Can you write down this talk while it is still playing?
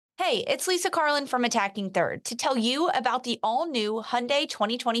Hey, it's Lisa Carlin from Attacking Third to tell you about the all-new Hyundai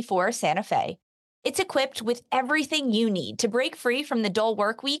 2024 Santa Fe. It's equipped with everything you need to break free from the dull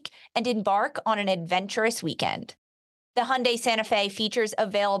work week and embark on an adventurous weekend. The Hyundai Santa Fe features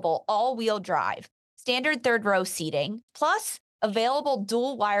available all-wheel drive, standard third-row seating, plus available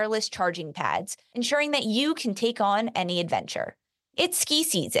dual wireless charging pads, ensuring that you can take on any adventure. It's ski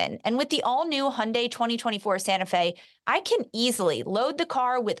season, and with the all-new Hyundai 2024 Santa Fe, I can easily load the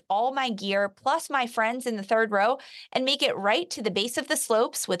car with all my gear plus my friends in the third row and make it right to the base of the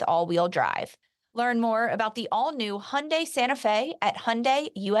slopes with all-wheel drive. Learn more about the all-new Hyundai Santa Fe at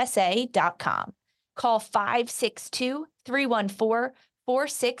HyundaiUSA.com. Call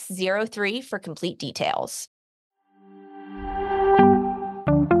 562-314-4603 for complete details.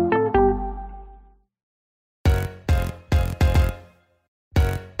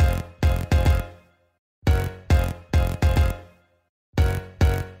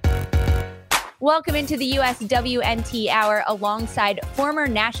 Welcome into the USWNT Hour alongside former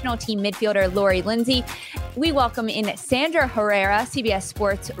national team midfielder Lori Lindsey. We welcome in Sandra Herrera, CBS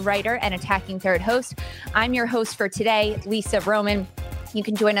Sports writer and Attacking Third host. I'm your host for today, Lisa Roman. You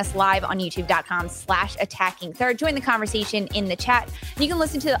can join us live on youtube.com/Attacking Third. Join the conversation in the chat. You can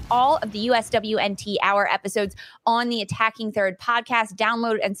listen to all of the USWNT Hour episodes on the Attacking Third podcast.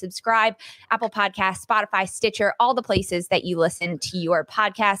 Download and subscribe. Apple Podcasts, Spotify, Stitcher, all the places that you listen to your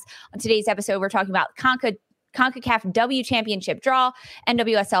podcast. On today's episode, we're talking about CONCACAF W Championship draw,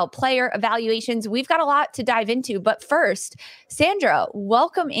 NWSL player evaluations. We've got a lot to dive into, but first, Sandra,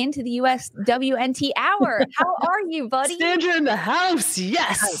 welcome into the USWNT Hour. How are you, buddy? Sandra in the house.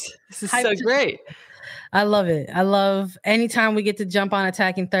 Yes. This is so great. I love it. I love anytime we get to jump on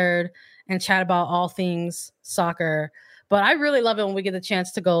Attacking Third and chat about all things soccer. But I really love it when we get the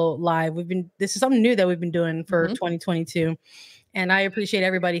chance to go live. This is something new that we've been doing for 2022. And I appreciate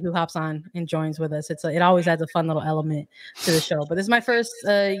everybody who hops on and joins with us. It always adds a fun little element to the show. But this is my first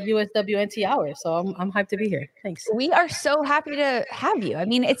USWNT hour, so I'm hyped to be here. Thanks. We are so happy to have you. I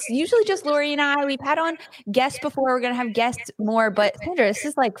mean, it's usually just Lori and I. We've had on guests before. We're going to have guests more. But Sandra, this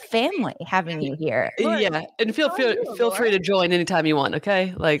is like family having you here. Lori, yeah, and feel free to join anytime you want,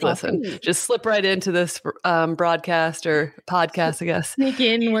 okay? Listen, just slip right into this broadcast or podcast, I guess. Sneak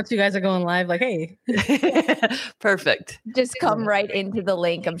in once you guys are going live, like, hey. Perfect. Just come right into the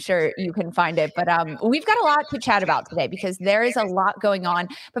link. I'm sure you can find it. But we've got a lot to chat about today because there is a lot going on.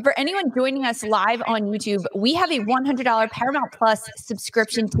 But for anyone joining us live on YouTube, we have a $100 Paramount Plus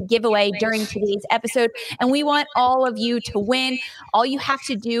subscription to give away during today's episode. And we want all of you to win. All you have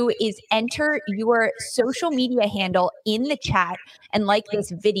to do is enter your social media handle in the chat and like this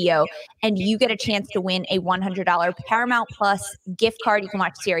video, and you get a chance to win a $100 Paramount Plus gift card. You can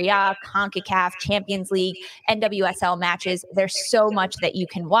watch Serie A, CONCACAF, Champions League, NWSL matches. There's so much that you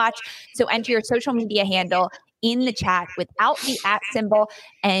can watch. So enter your social media handle in the chat without the @ symbol,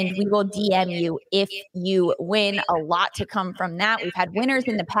 and we will DM you if you win. A lot to come from that. We've had winners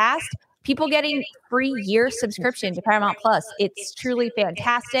in the past. People getting free year subscription to Paramount Plus. It's truly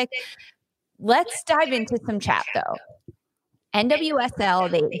fantastic. Let's dive into some chat, though. NWSL,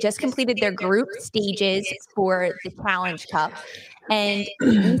 they just completed their group stages for the Challenge Cup. And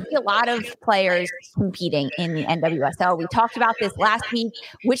we see a lot of players competing in the NWSL. We talked about this last week,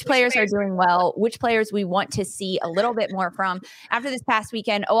 which players are doing well, which players we want to see a little bit more from. After this past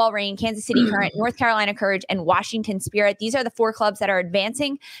weekend, OL Reign, Kansas City Current, North Carolina Courage, and Washington Spirit. These are the 4 clubs that are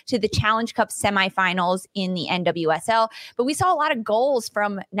advancing to the Challenge Cup semifinals in the NWSL. But we saw a lot of goals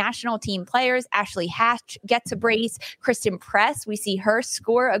from national team players. Ashley Hatch gets a brace. Kristen Press, we see her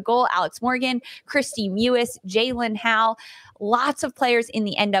score a goal. Alex Morgan, Christy Mewis, Jalen Howell. Lots of players in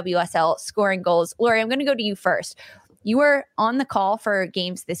the NWSL scoring goals. Lori, I'm going to go to you first. You were on the call for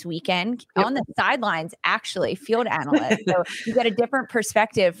games this weekend, on the sidelines, actually, field analyst. So you got a different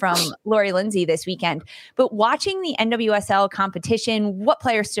perspective from Lori Lindsey this weekend. But watching the NWSL competition, what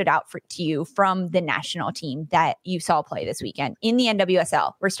players stood out to you from the national team that you saw play this weekend in the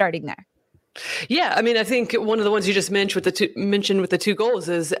NWSL? We're starting there. Yeah, I mean, I think one of the ones you just mentioned with the 2 goals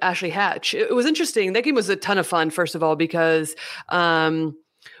is Ashley Hatch. It was interesting. That game was a ton of fun, first of all, because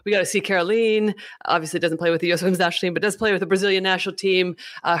we got to see Caroline. Obviously, doesn't play with the U.S. Women's National Team, but does play with the Brazilian national team.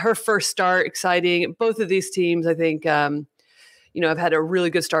 Her first start, exciting. Both of these teams, I think, have had a really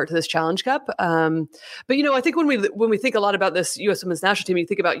good start to this Challenge Cup. But I think when we think a lot about this U.S. Women's National Team, you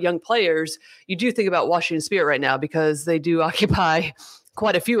think about young players. You do think about Washington Spirit right now because they do occupy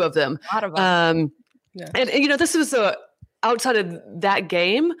quite a few of them. A lot of them. And this was outside of that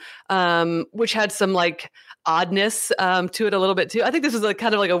game, which had some oddness to it a little bit too. I think this was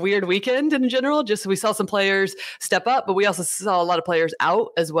kind of like a weird weekend in general. Just we saw some players step up, but we also saw a lot of players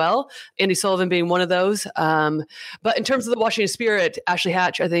out as well. Andy Sullivan being one of those. But in terms of the Washington Spirit, Ashley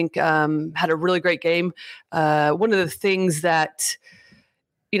Hatch, I think, had a really great game. One of the things that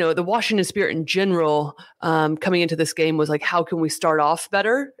the Washington Spirit in general, coming into this game was like, how can we start off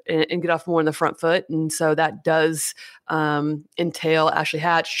better and get off more on the front foot? And so that does entail Ashley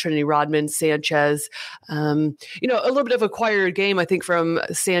Hatch, Trinity Rodman, Sanchez, a little bit of a quieter game, I think, from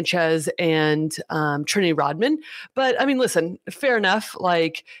Sanchez and Trinity Rodman. But I mean, listen, fair enough.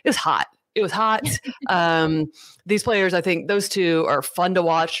 Like, it was hot. It was hot. These players, I think those two are fun to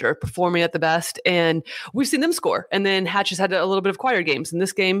watch, are performing at the best, and we've seen them score. And then Hatch has had a little bit of quieter games. And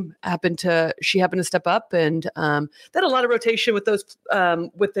this game she happened to step up, and they had a lot of rotation with those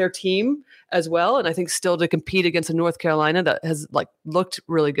with their team as well. And I think still to compete against a North Carolina that has looked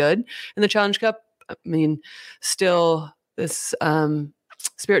really good in the Challenge Cup. I mean, still this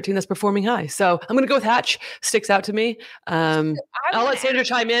Spirit team that's performing high. So I'm going to go with Hatch. Sticks out to me. I'll let Sandra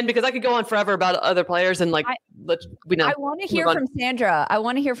chime in because I could go on forever about other players and I want to hear from Sandra. I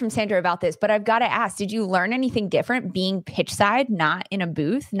want to hear from Sandra about this, but I've got to ask, did you learn anything different being pitch side, not in a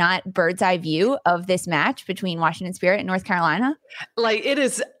booth, not bird's eye view of this match between Washington Spirit and North Carolina?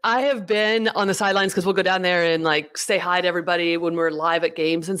 I have been on the sidelines because we'll go down there and say hi to everybody when we're live at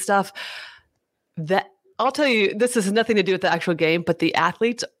games and stuff. I'll tell you, this has nothing to do with the actual game, but the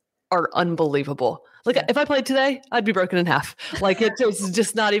athletes are unbelievable. If I played today, I'd be broken in half. It's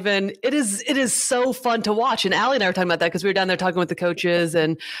just not even, it is so fun to watch. And Allie and I were talking about that because we were down there talking with the coaches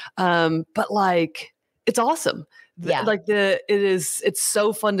and, it's awesome. Yeah. It's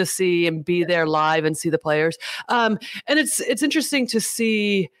so fun to see and be there live and see the players. And it's interesting to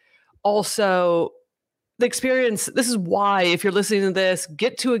see also the experience. This is why, if you're listening to this,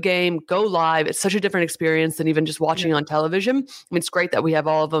 get to a game, go live. It's such a different experience than even just watching on television. I mean, it's great that we have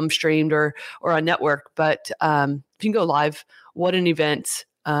all of them streamed or on network, but if you can go live, what an event.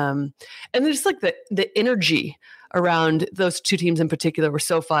 And there's the energy around those two teams in particular were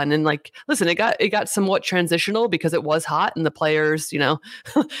so fun. And listen, it got somewhat transitional because it was hot and the players, even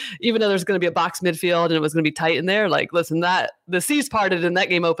though there's going to be a box midfield and it was going to be tight in there, listen, that the seas parted and that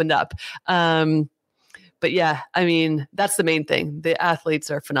game opened up. But yeah, I mean, that's the main thing. The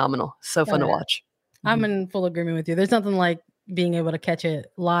athletes are phenomenal. So fun to watch. I'm in full agreement with you. There's nothing like being able to catch it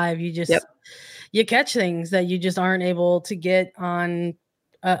live. You just, you catch things that you just aren't able to get on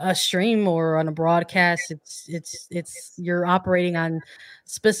a stream or on a broadcast. It's you're operating on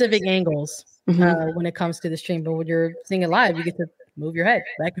specific angles when it comes to the stream. But when you're seeing it live, you get to move your head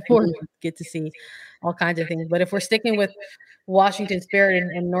back and forth, get to see all kinds of things. But if we're sticking with Washington Spirit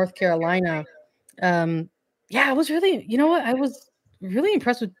and North Carolina, I was really, I was really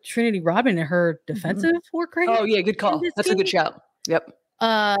impressed with Trinity Rodman and her defensive work rate. Oh yeah, good call. That's a good shout. Yep.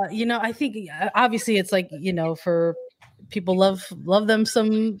 I think obviously it's for people love them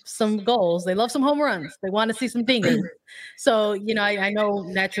some goals. They love some home runs. They want to see some things. So, I know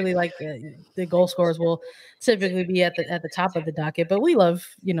naturally the goal scorers will typically be at the top of the docket, but we love,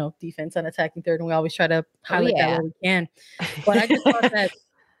 defense and attacking third, and we always try to highlight that where we can. But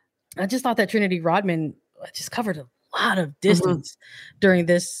I just thought that Trinity Rodman just covered a lot of distance during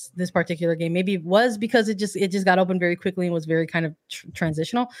this particular game. Maybe it was because it just got open very quickly and was very kind of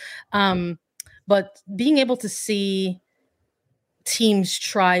transitional. But being able to see teams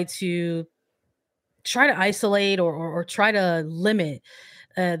try to isolate or try to limit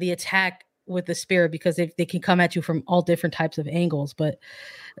the attack with the Spirit, because they can come at you from all different types of angles. But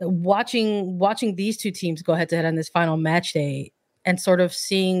watching these two teams go head to head on this final match day and sort of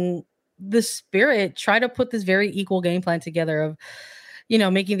seeing the Spirit try to put this very equal game plan together of,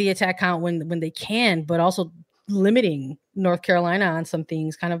 making the attack count when they can, but also limiting North Carolina on some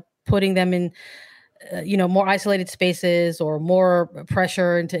things, kind of putting them in, more isolated spaces or more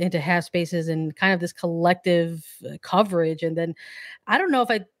pressure into half spaces and kind of this collective coverage. And then I don't know if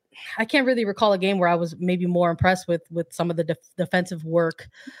I can't really recall a game where I was maybe more impressed with some of the defensive work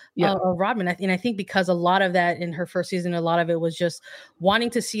of Rodman. And I think because a lot of that in her first season, a lot of it was just wanting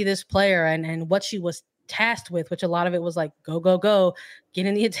to see this player and what she was tasked with, which a lot of it was go, get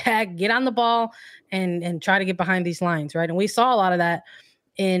in the attack, get on the ball and try to get behind these lines. Right. And we saw a lot of that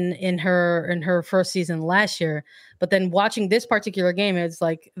in her first season last year. But then watching this particular game, I was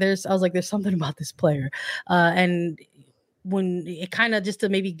like, there's something about this player. And when it kind of just to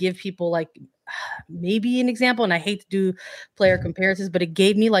maybe give people maybe an example, and I hate to do player comparisons, but it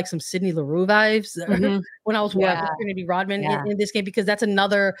gave me some Sydney Leroux vibes when I was watching Trinity Rodman in this game, because that's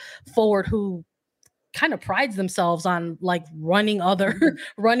another forward who kind of prides themselves on like running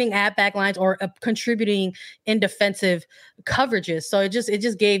at back lines or contributing in defensive coverages. So it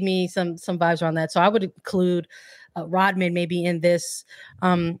just gave me some vibes around that. So I would include Rodman maybe in this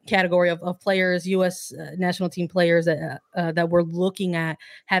category of players, U.S. National team players that we're looking at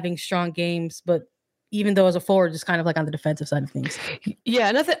having strong games, but even though as a forward, just kind of like on the defensive side of things. Yeah,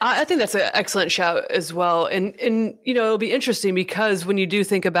 and I think that's an excellent shout as well. And it'll be interesting because when you do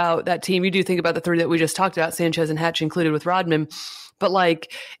think about that team, you do think about the three that we just talked about, Sanchez and Hatch included with Rodman. But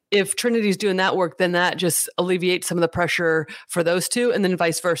like if Trinity's doing that work, then that just alleviates some of the pressure for those two, and then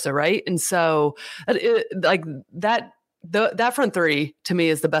vice versa, right? And so that front three to me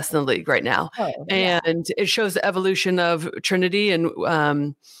is the best in the league right now. And it shows the evolution of Trinity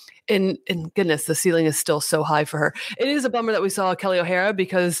and goodness, the ceiling is still so high for her. It is a bummer that we saw Kelly O'Hara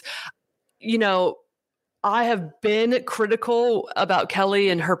because, I have been critical about Kelly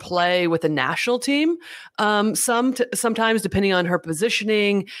and her play with the national team. Sometimes depending on her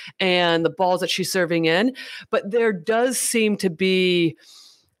positioning and the balls that she's serving in, but there does seem to be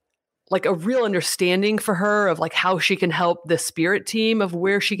like a real understanding for her of like how she can help the Spirit team, of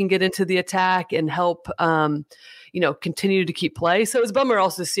where she can get into the attack and help, continue to keep play. So it was a bummer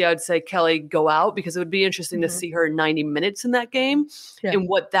also to see, I'd say, Kelly go out, because it would be interesting to see her 90 minutes in that game and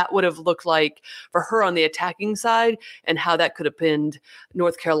what that would have looked like for her on the attacking side and how that could have pinned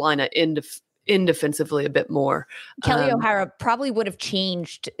North Carolina defensively a bit more. Kelly O'Hara probably would have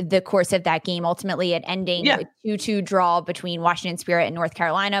changed the course of that game. Ultimately, it ending a 2-2 draw between Washington Spirit and North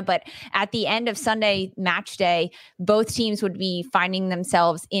Carolina. But at the end of Sunday match day, both teams would be finding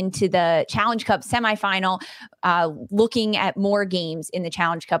themselves into the Challenge Cup semifinal, looking at more games in the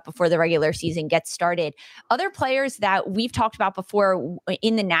Challenge Cup before the regular season gets started. Other players that we've talked about before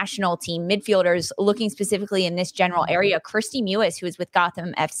in the national team, midfielders, looking specifically in this general area, Kristie Mewis, who is with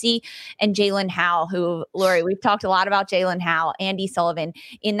Gotham FC, and Jalen Howell, who, Lori, we've talked a lot about Jalen Howell, Andy Sullivan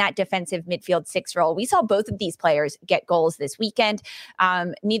in that defensive midfield 6 role. We saw both of these players get goals this weekend.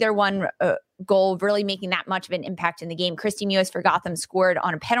 Neither one goal really making that much of an impact in the game. Kristie Mewis for Gotham scored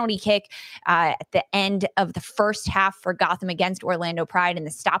on a penalty kick at the end of the first half for Gotham against Orlando Pride in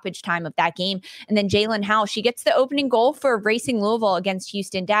the stoppage time of that game. And then Jalen Howell, she gets the opening goal for Racing Louisville against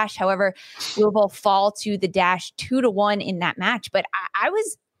Houston Dash. However, Louisville fall to the Dash 2-1 in that match. But I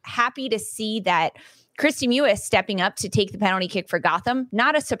was happy to see that Kristie Mewis stepping up to take the penalty kick for Gotham.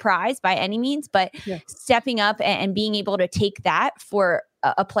 Not a surprise by any means, but stepping up and being able to take that for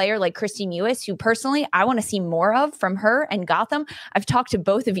a player like Kristie Mewis, who personally I want to see more of from her and Gotham. I've talked to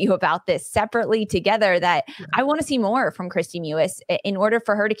both of you about this separately together, that I want to see more from Kristie Mewis in order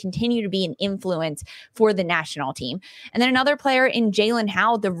for her to continue to be an influence for the national team. And then another player in Jalen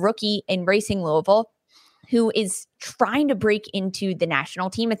Howell, the rookie in Racing Louisville, who is trying to break into the national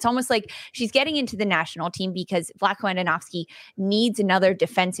team. It's almost like she's getting into the national team because Vlatko Andonovski needs another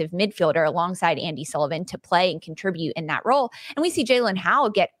defensive midfielder alongside Andy Sullivan to play and contribute in that role. And we see Jalen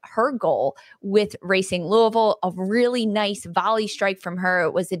Howell get her goal with Racing Louisville, a really nice volley strike from her.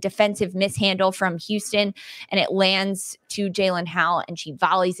 It was a defensive mishandle from Houston, and it lands to Jalen Howell, and she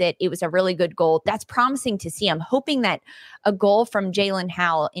volleys it. It was a really good goal. That's promising to see. I'm hoping that a goal from Jalen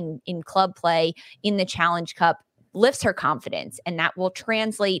Howell in club play in the Challenge Cup lifts her confidence, and that will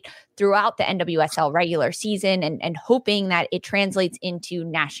translate throughout the NWSL regular season, and hoping that it translates into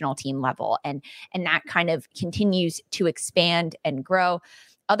national team level and that kind of continues to expand and grow.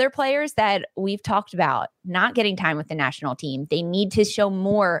 Other players that we've talked about not getting time with the national team, they need to show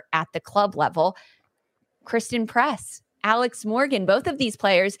more at the club level. Christen Press, Alex Morgan, both of these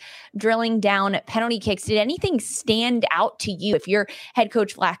players drilling down penalty kicks. Did anything stand out to you if you're head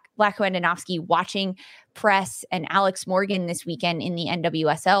coach Vlatko Andonovski watching Press and Alex Morgan this weekend in the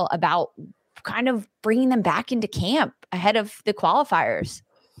NWSL about kind of bringing them back into camp ahead of the qualifiers?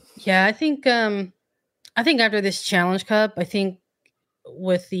 Yeah, I think after this Challenge Cup, I think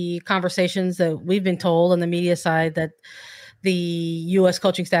with the conversations that we've been told on the media side that the U.S.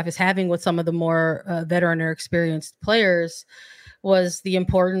 coaching staff is having with some of the more veteran or experienced players, was the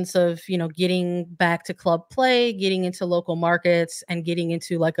importance of, getting back to club play, getting into local markets, and getting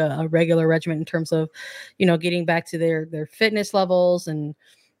into like a regular regimen in terms of, getting back to their fitness levels and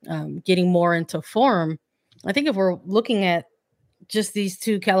getting more into form. I think if we're looking at just these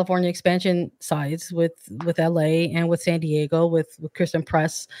two California expansion sides with LA and with San Diego, with Christen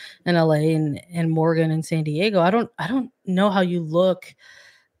Press in LA and Morgan in San Diego, I don't know how you look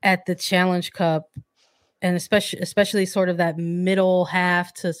at the Challenge Cup, and especially sort of that middle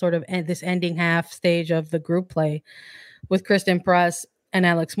half to sort of this ending half stage of the group play with Christen Press and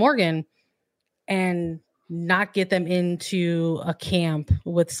Alex Morgan, and not get them into a camp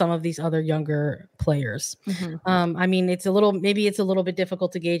with some of these other younger players. I mean, maybe it's a little bit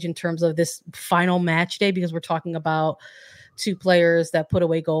difficult to gauge in terms of this final match day, because we're talking about two players that put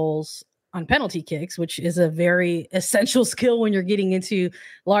away goals on penalty kicks, which is a very essential skill when you're getting into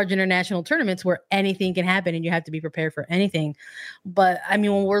large international tournaments where anything can happen and you have to be prepared for anything. But I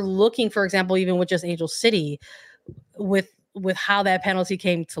mean, when we're looking, for example, even with just Angel City, with how that penalty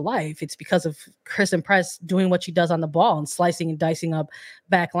came to life, it's because of Christen Press doing what she does on the ball and slicing and dicing up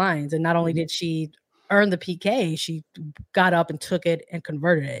back lines. And not only did she earn the PK, she got up and took it and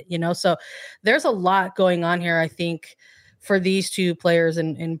converted it, you know? So there's a lot going on here, I think, for these two players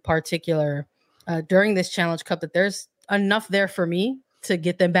in particular during this Challenge Cup, that there's enough there for me to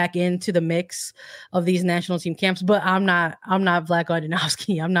get them back into the mix of these national team camps. But I'm not Vlatko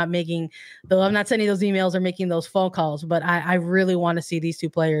Andonovski. I'm not sending those emails or making those phone calls, but I really want to see these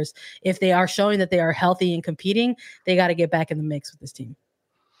two players. If they are showing that they are healthy and competing, they got to get back in the mix with this team.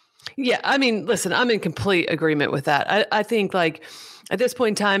 Yeah. I mean, listen, I'm in complete agreement with that. I think, like, at this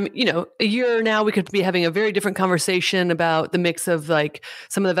point in time, you know, a year now, we could be having a very different conversation about the mix of, like,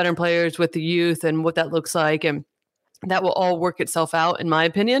 some of the veteran players with the youth and what that looks like. And that will all work itself out, in my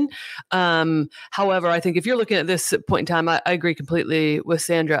opinion. However, I think if you're looking at this point in time, I agree completely with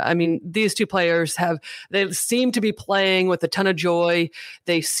Sandra. I mean, these two players they seem to be playing with a ton of joy.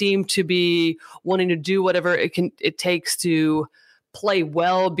 They seem to be wanting to do whatever it takes to play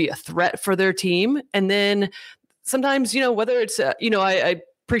well, be a threat for their team. And then sometimes, you know, whether it's, I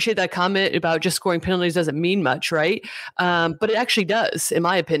appreciate that comment about just scoring penalties doesn't mean much, right? But it actually does, in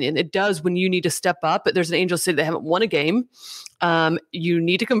my opinion. It does when you need to step up. There's an Angel City that haven't won a game. You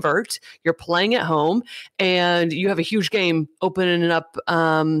need to convert. You're playing at home, and you have a huge game opening up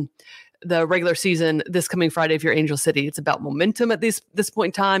the regular season this coming Friday if you're Angel City. It's about momentum at this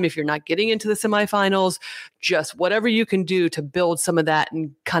point in time. If you're not getting into the semifinals, just whatever you can do to build some of that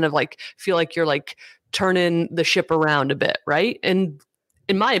and kind of like feel like you're like turning the ship around a bit, right? And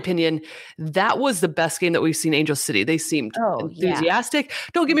in my opinion, that was the best game that we've seen Angel City. They seemed enthusiastic. Yeah.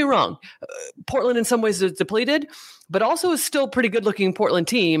 Don't get me wrong. Portland in some ways is depleted, but also is still a pretty good looking Portland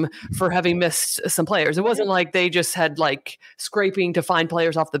team for having missed some players. It wasn't like they just had like scraping to find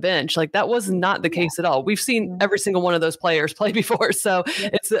players off the bench. Like that was not the case at all. We've seen every single one of those players play before. So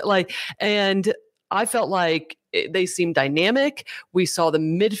it's like, and I felt like they seemed dynamic. We saw the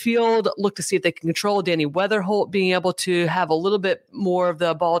midfield look to see if they can control Danny Weatherholt being able to have a little bit more of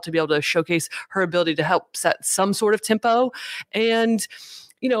the ball to be able to showcase her ability to help set some sort of tempo. And,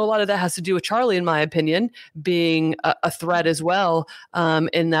 you know, a lot of that has to do with Charlie, in my opinion, being a threat as well.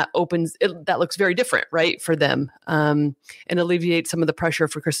 And that that looks very different, right, for them, and alleviate some of the pressure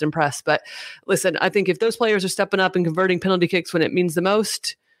for Christen Press. But listen, I think if those players are stepping up and converting penalty kicks when it means the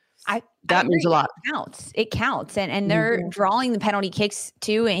most, that means a lot. It counts. And they're drawing the penalty kicks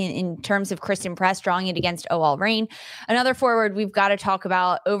too, in terms of Christen Press drawing it against OL Reign. Another forward we've got to talk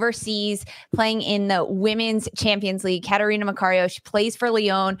about overseas, playing in the Women's Champions League, Catarina Macario. She plays for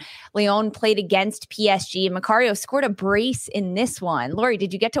Lyon. Lyon played against PSG. Macario scored a brace in this one. Lori,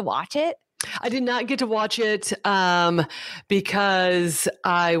 did you get to watch it? I did not get to watch it because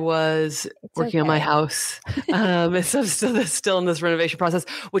I was working on my house. So I'm still in this renovation process,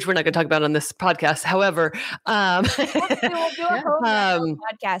 which we're not going to talk about on this podcast. However, we'll do a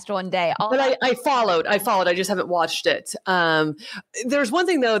podcast one day. But I followed. I just haven't watched it. There's one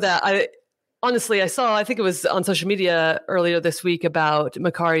thing though that I saw, I think it was on social media earlier this week, about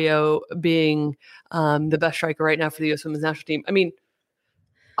Macario being the best striker right now for the U.S. Women's National Team. I mean,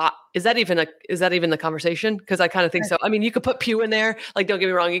 is that even the conversation? Because I kind of think so. I mean, you could put Pugh in there. Like, don't get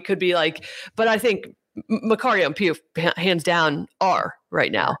me wrong, it could be like, but I think Macario and Pugh hands down are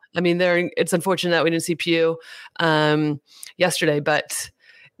right now. I mean, it's unfortunate that we didn't see Pugh yesterday, but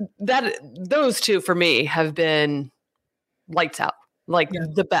those two for me have been lights out, like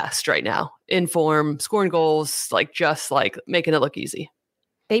the best right now, in form, scoring goals, like just like making it look easy.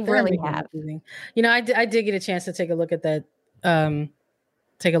 They really have. You know, I did get a chance to take a look at that.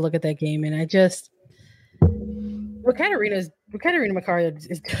 Game, and I just what Catarina Macario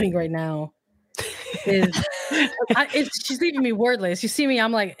is doing right now is she's leaving me wordless. You see me,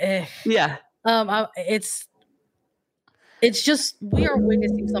 I'm like, eh. Yeah. It's just we are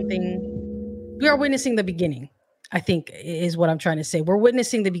witnessing something. We are witnessing the beginning, I think, is what I'm trying to say. We're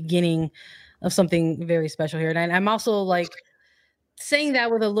witnessing the beginning of something very special here, and I'm also like saying that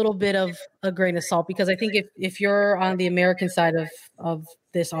with a little bit of a grain of salt, because I think if you're on the American side of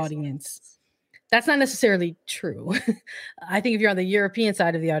this audience, That's not necessarily true. I think if you're on the European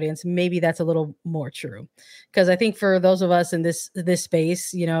side of the audience, maybe that's a little more true. Because I think for those of us in this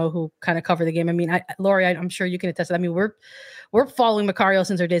space, who kind of cover the game, I mean, Lori, I'm sure you can attest to that. I mean, we're following Macario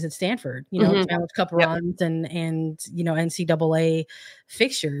since her days at Stanford, Challenge Cup runs and NCAA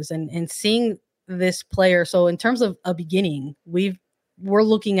fixtures and seeing this player. So in terms of a beginning, we're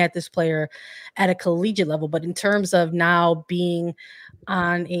looking at this player at a collegiate level, but in terms of now being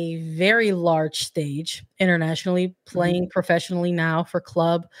on a very large stage internationally, playing professionally now for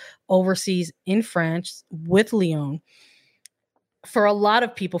club overseas in France with Lyon, for a lot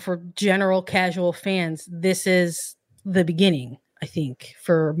of people, for general casual fans, this is the beginning, I think,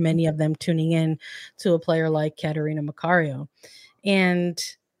 for many of them tuning in to a player like Catarina Macario. And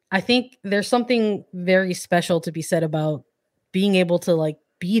I think there's something very special to be said about being able to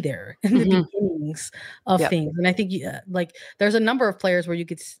be there in the beginnings of things. And I think there's a number of players where you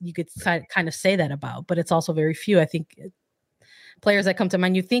could kind of say that about, but it's also very few. I think players that come to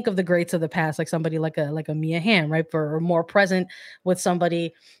mind, you think of the greats of the past, like somebody like a Mia Hamm, right? Or more present with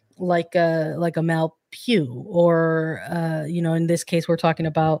somebody like a Mel Pugh, or in this case, we're talking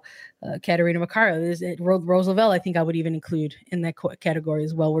about Catarina Macario. Rose Lavelle, I think I would even include in that category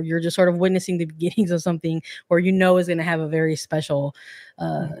as well, where you're just sort of witnessing the beginnings of something where is going to have a very special,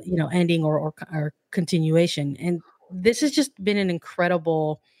 ending or continuation. And this has just been an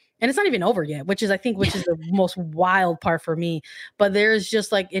incredible. And it's not even over yet, which is the most wild part for me. But there's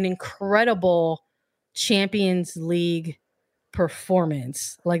just an incredible Champions League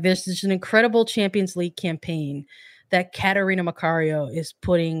performance. There's just an incredible Champions League campaign that Catarina Macario is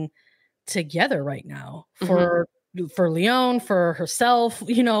putting together right now for Lyon, for herself,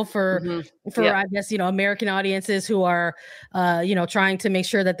 for I guess, American audiences who are, trying to make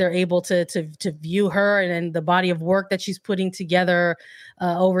sure that they're able to view her and the body of work that she's putting together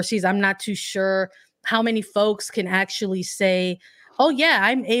overseas. I'm not too sure how many folks can actually say, oh yeah,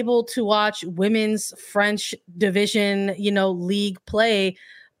 I'm able to watch women's French division, league play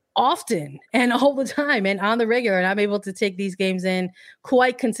often and all the time and on the regular. And I'm able to take these games in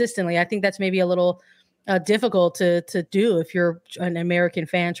quite consistently. I think that's maybe a little difficult to do if you're an American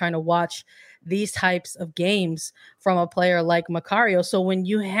fan trying to watch these types of games from a player like Macario. So when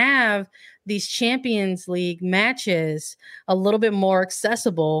you have these Champions League matches a little bit more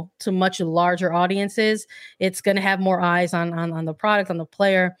accessible to much larger audiences, it's going to have more eyes on the product, on the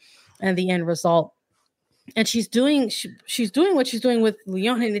player, and the end result. And she's doing what she's doing with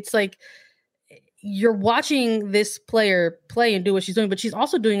Lyon, and it's you're watching this player play and do what she's doing, but she's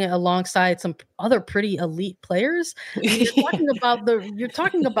also doing it alongside some other pretty elite players. You're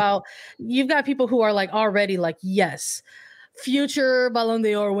talking about you've got people who are already yes, future Ballon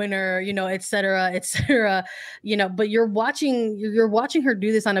d'Or winner, et cetera, but you're watching her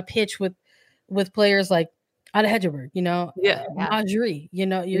do this on a pitch with players like Ada Hegerberg, Marjorie,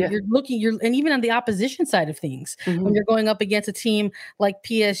 you're looking, and even on the opposition side of things, when you're going up against a team like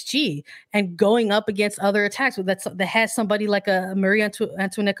PSG and going up against other attacks that has somebody like a Marie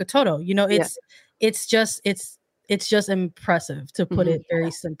Antoinette Katoto, it's just impressive, to put it very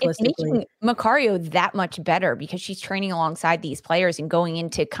simplistically. It's making Macario that much better because she's training alongside these players and going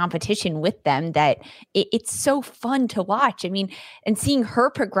into competition with them that it's so fun to watch. I mean, and seeing her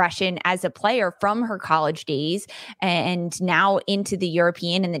progression as a player from her college days and now into the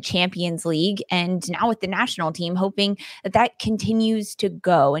European and the Champions League and now with the national team, hoping that continues to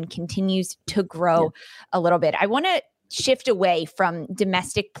go and continues to grow a little bit. I want to shift away from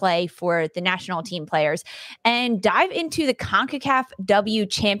domestic play for the national team players and dive into the CONCACAF W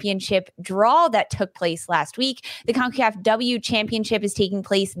Championship draw that took place last week. The CONCACAF W Championship is taking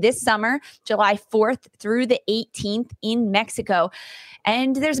place this summer, July 4th through the 18th in Mexico.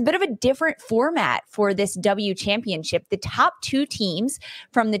 And there's a bit of a different format for this W Championship. The top two teams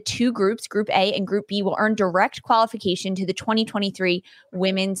from the two groups, Group A and Group B, will earn direct qualification to the 2023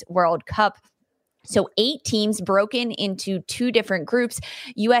 Women's World Cup. So 8 teams broken into 2 different groups,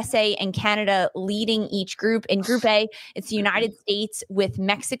 USA and Canada leading each group. In Group A, it's the United States with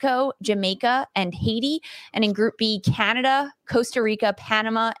Mexico, Jamaica, and Haiti. And in Group B, Canada, Costa Rica,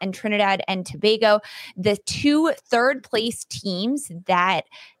 Panama, and Trinidad and Tobago. The 2 third-place teams that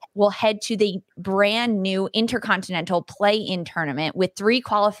will head to the brand new Intercontinental Play-In tournament with 3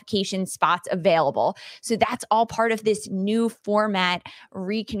 qualification spots available. So that's all part of this new format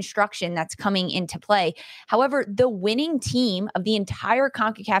reconstruction that's coming into play. However, the winning team of the entire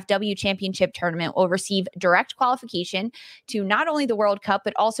CONCACAF W Championship tournament will receive direct qualification to not only the World Cup,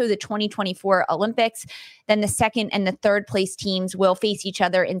 but also the 2024 Olympics. Then the second and the third place teams will face each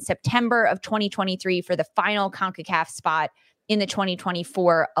other in September of 2023 for the final CONCACAF spot in the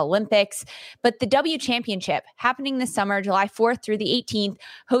 2024 Olympics. But the W Championship happening this summer, July 4th through the 18th,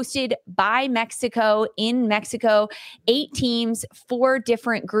 hosted by Mexico in Mexico, 8 teams, 4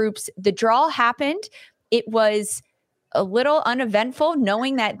 different groups. The draw happened. It was a little uneventful,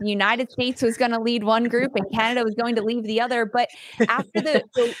 knowing that the United States was going to lead one group and Canada was going to leave the other. But after the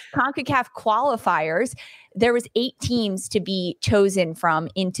CONCACAF qualifiers, there was 8 teams to be chosen from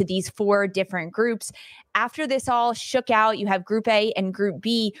into these 4 different groups. After this all shook out, you have Group A and Group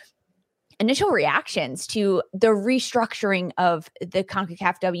B. Initial reactions to the restructuring of the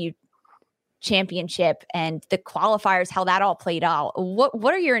CONCACAF W Championship and the qualifiers, how that all played out.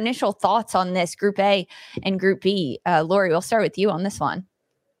 What are your initial thoughts on this Group A and Group B? Lori, we'll start with you on this one.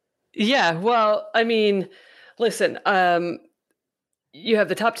 Yeah, well, I mean, listen, you have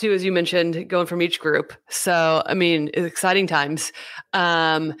the top 2, as you mentioned, going from each group. So, I mean, it's exciting times.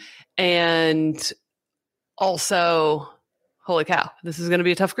 And also, holy cow, this is going to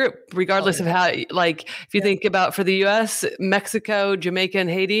be a tough group, regardless of how, like, if you think about for the U.S., Mexico, Jamaica, and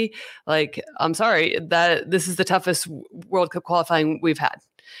Haiti, like, I'm sorry, that this is the toughest World Cup qualifying we've had.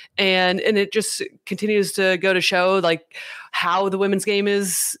 And it just continues to go to show, like, how the women's game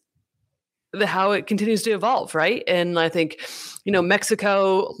is, how it continues to evolve, right? And I think,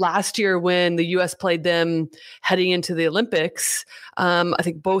 Mexico last year when the U.S. played them heading into the Olympics, I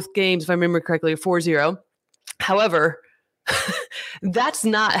think both games, if I remember correctly, are 4-0. However, that's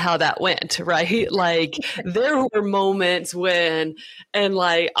not how that went, right? Like, there were moments when, and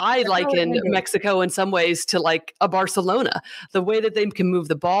like, I liken Mexico in some ways to like a Barcelona, the way that they can move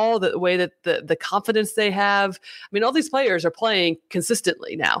the ball, the way that the confidence they have. I mean, all these players are playing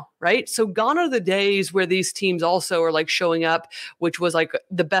consistently now, right? So gone are the days where these teams also are like showing up, which was like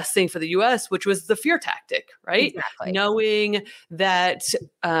the best thing for the US, which was the fear tactic, right? Exactly. Knowing that,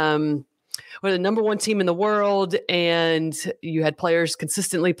 we're the number 1 team in the world, and you had players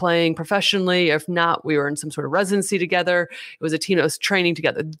consistently playing professionally. If not, we were in some sort of residency together. It was a team that was training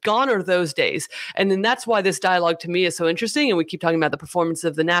together. Gone are those days. And then that's why this dialogue to me is so interesting. And we keep talking about the performance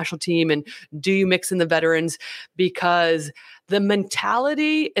of the national team and do you mix in the veterans? Because the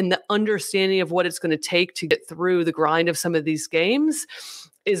mentality and the understanding of what it's going to take to get through the grind of some of these games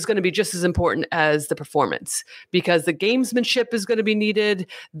is going to be just as important as the performance, because the gamesmanship is going to be needed.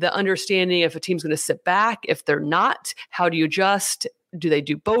 The understanding if a team's going to sit back, if they're not, how do you adjust? Do they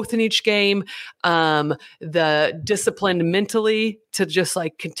do both in each game? The discipline mentally to just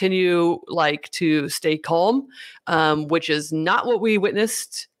like continue like to stay calm, which is not what we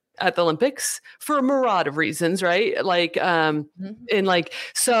witnessed at the Olympics for a myriad of reasons, right? Like, and like,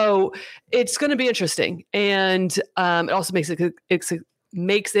 so it's going to be interesting. And it also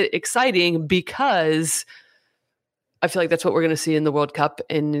makes it exciting because I feel like that's what we're going to see in the World Cup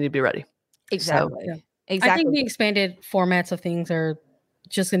and need to be ready. Exactly. So, Exactly. I think the expanded formats of things are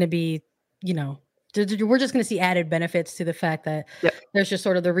just going to be, we're just going to see added benefits to the fact that there's just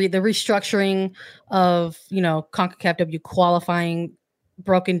sort of the restructuring of, CONCACAF W qualifying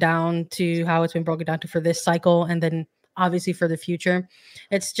broken down to how it's been broken down to for this cycle. And then obviously for the future,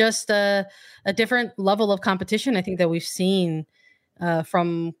 it's just a different level of competition. I think that we've seen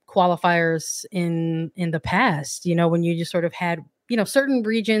from qualifiers in the past, when you just sort of had, certain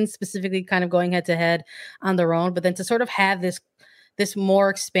regions specifically kind of going head to head on their own, but then to sort of have this more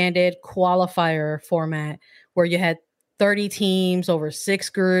expanded qualifier format where you had 30 teams over 6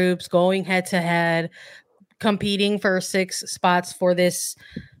 groups going head to head, competing for 6 spots for this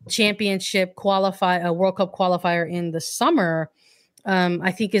championship World Cup qualifier in the summer,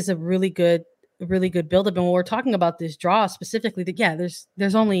 I think is a really good buildup. And when we're talking about this draw specifically, there's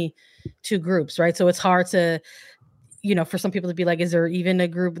only 2 groups, right? So it's hard to, for some people to be like, is there even a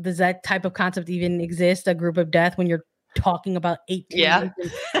group? Does that type of concept even exist? A group of death when you're talking about 8 teams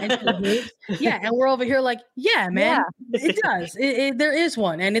and 2 groups? Yeah, and we're over here like, yeah, man, it does. There is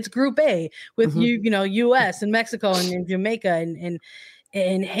one, and it's Group A with U.S. and Mexico and Jamaica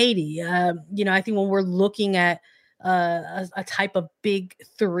and Haiti. I think when we're looking at a type of big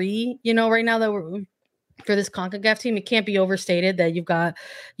 3, right now that we're for this CONCACAF team, it can't be overstated that you've got,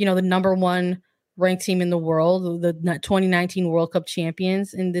 the number 1 ranked team in the world, the 2019 World Cup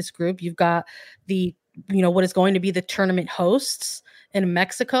champions in this group. You've got the, what is going to be the tournament hosts in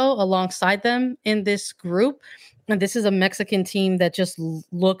Mexico alongside them in this group. And this is a Mexican team that just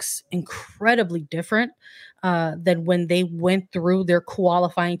looks incredibly different than when they went through their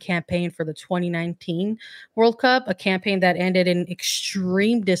qualifying campaign for the 2019 World Cup, a campaign that ended in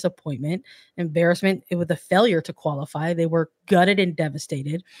extreme disappointment, embarrassment with a failure to qualify. They were gutted and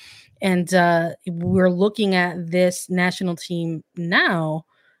devastated. And we're looking at this national team now,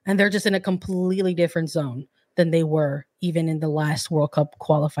 and they're just in a completely different zone than they were even in the last World Cup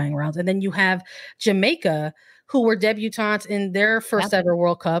qualifying rounds. And then you have Jamaica, who were debutantes in their first ever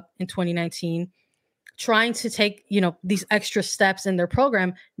World Cup in 2019, trying to take, these extra steps in their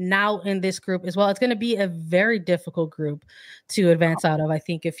program now in this group as well. It's going to be a very difficult group to advance out of. I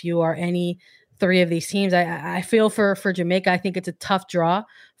think if you are any three of these teams, I feel for Jamaica. I think it's a tough draw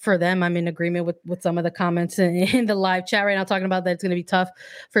for them. I'm in agreement with some of the comments in the live chat right now talking about that it's going to be tough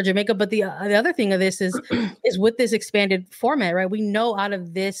for Jamaica. But the other thing of this is with this expanded format, right? We know out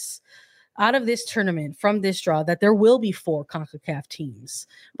of this tournament from this draw that there will be 4 CONCACAF teams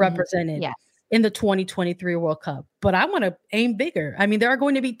represented in the 2023 World Cup. But I want to aim bigger. I mean, there are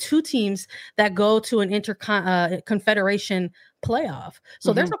going to be 2 teams that go to an confederation playoff.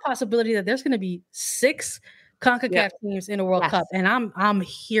 So there's a possibility that there's going to be 6 CONCACAF teams in a World Cup. And I'm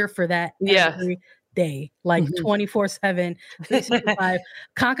here for that every day, like 24/7, 365,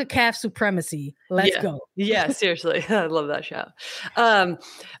 CONCACAF supremacy. Let's go. Yeah, seriously. I love that shout.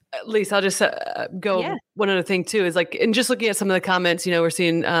 Lisa, I'll just go one other thing too is like, and just looking at some of the comments, we're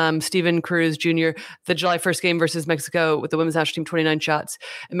seeing Steven Cruz Jr., the July 1st game versus Mexico with the women's national team, 29 shots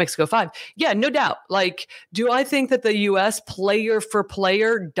and Mexico 5. Yeah, no doubt. Like, do I think that the U.S. player for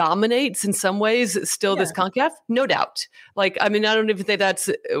player dominates in some ways still this CONCACAF? No doubt. Like, I mean, I don't even think that's,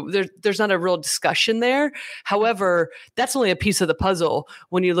 there's not a real discussion there. However, that's only a piece of the puzzle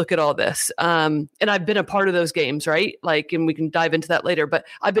when you look at all this. And I've been a part of those games, right? Like, and we can dive into that later, but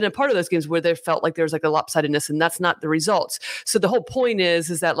I've been a part of those games where there felt like there's like a lopsidedness, and that's not the results. So the whole point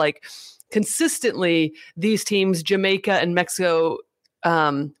is that like consistently these teams, Jamaica and Mexico,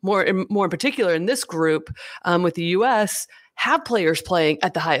 more in particular in this group with the U.S., have players playing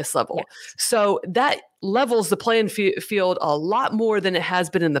at the highest level. Yes. So that levels the playing field a lot more than it has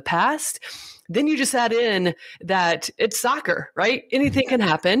been in the past. Then you just add in that it's soccer, right? Anything can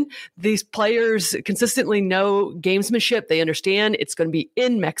happen. These players consistently know gamesmanship. They understand it's going to be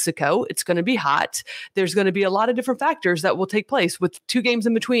in Mexico. It's going to be hot. There's going to be a lot of different factors that will take place with 2 days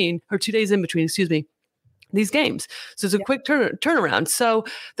in between, these games. So it's a quick turnaround. So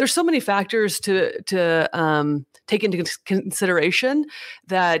there's so many factors to take into consideration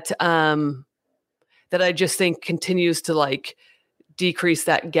that that I just think continues to like decrease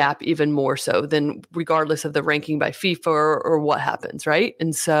that gap even more so than regardless of the ranking by FIFA or what happens, right?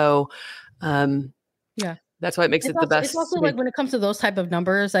 And so that's why it makes it the best. It's also like when it comes to those type of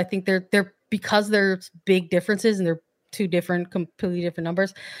numbers, I think they're because there's big differences and they're 2 completely different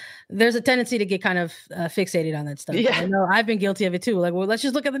numbers, there's a tendency to get kind of fixated on that stuff. Yeah. I know I've been guilty of it too. Like, well, let's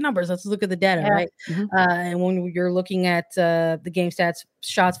just look at the numbers. Let's look at the data, right? And when you're looking at the game stats,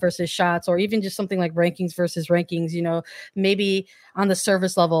 shots versus shots, or even just something like rankings versus rankings, maybe on the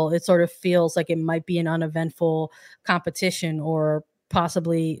surface level, it sort of feels like it might be an uneventful competition or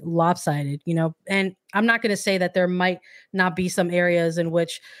possibly lopsided, and I'm not going to say that there might not be some areas in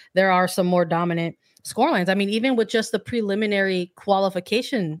which there are some more dominant scorelines. I mean, even with just the preliminary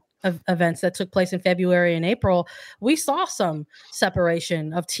qualification of events that took place in February and April, we saw some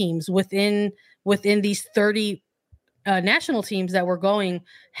separation of teams within these 30 national teams that were going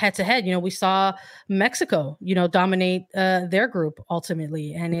head to head. We saw Mexico, dominate their group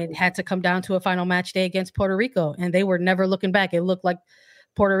ultimately, and it had to come down to a final match day against Puerto Rico, and they were never looking back. It looked like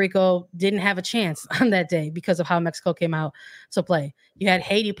Puerto Rico didn't have a chance on that day because of how Mexico came out to play. You had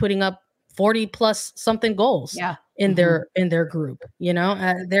Haiti putting up 40 plus something goals in their group.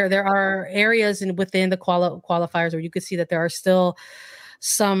 There are areas within the qualifiers where you could see that there are still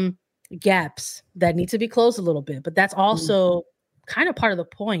some gaps that need to be closed a little bit, but that's also kind of part of the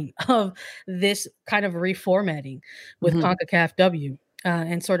point of this kind of reformatting with CONCACAF W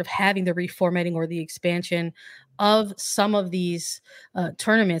and sort of having the reformatting or the expansion of some of these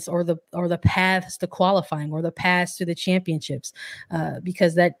tournaments or the paths to qualifying or the paths to the championships,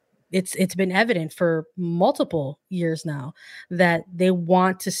 because that it's been evident for multiple years now that they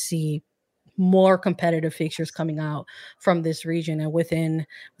want to see more competitive fixtures coming out from this region and within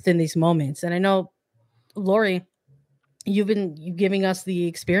these moments. And I know, Lori, you've been giving us the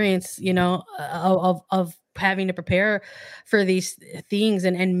experience, of having to prepare for these things,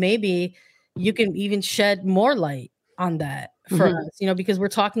 and maybe you can even shed more light on that for us, because we're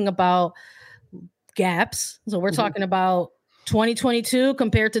talking about gaps. So we're talking about 2022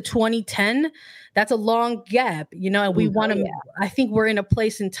 compared to 2010. That's a long gap, and we want to, I think we're in a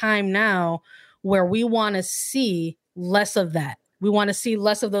place in time now where we want to see less of that. We want to see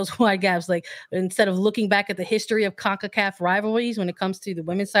less of those wide gaps. Like, instead of looking back at the history of CONCACAF rivalries when it comes to the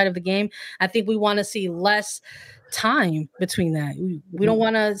women's side of the game, I think we want to see less time between that. We don't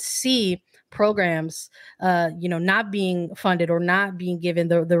want to see programs, not being funded or not being given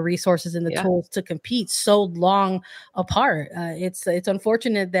the resources and the tools to compete so long apart. It's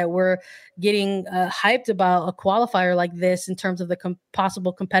unfortunate that we're getting hyped about a qualifier like this in terms of the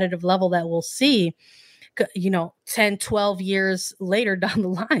possible competitive level that we'll see, 10, 12 years later down the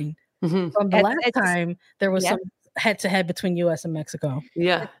line from the last time there was some head-to-head between U.S. and Mexico.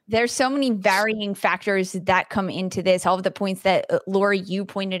 Yeah. There's so many varying factors that come into this. All of the points that Lori, you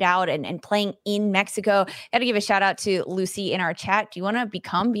pointed out and playing in Mexico. Got to give a shout out to Lucy in our chat. Do you want to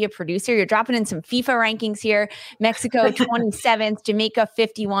be a producer? You're dropping in some FIFA rankings here. Mexico 27th, Jamaica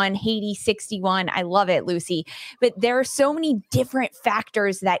 51, Haiti 61. I love it, Lucy. But there are so many different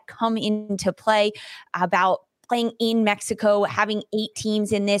factors that come into play about playing in Mexico, having 8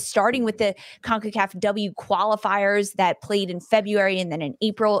 teams in this, starting with the CONCACAF W qualifiers that played in February and then in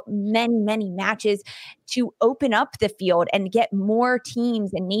April, many matches to open up the field and get more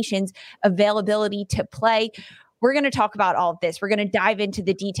teams and nations availability to play. We're going to talk about all of this. We're going to dive into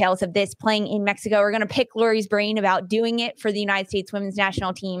the details of this playing in Mexico. We're going to pick Lori's brain about doing it for the United States women's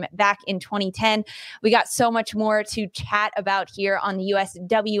national team back in 2010. We got so much more to chat about here on the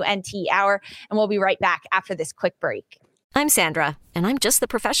USWNT Hour, and we'll be right back after this quick break. I'm Sandra, and I'm just the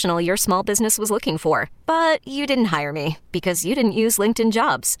professional your small business was looking for. But you didn't hire me because you didn't use LinkedIn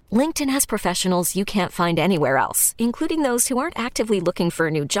Jobs. LinkedIn has professionals you can't find anywhere else, including those who aren't actively looking for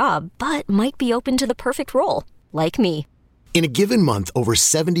a new job, but might be open to the perfect role. Like me. In a given month, over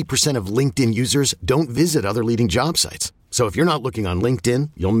 70% of LinkedIn users don't visit other leading job sites. So if you're not looking on LinkedIn,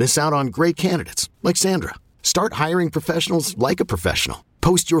 you'll miss out on great candidates like Sandra. Start hiring professionals like a professional.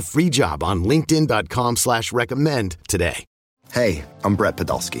 Post your free job on linkedin.com/recommend today. Hey, I'm Brett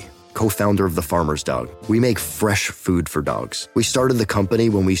Podolsky, co-founder of The Farmer's Dog. We make fresh food for dogs. We started the company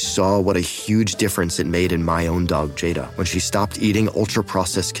when we saw what a huge difference it made in my own dog, Jada, when she stopped eating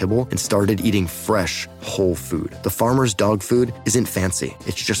ultra-processed kibble and started eating fresh, whole food. The Farmer's Dog food isn't fancy.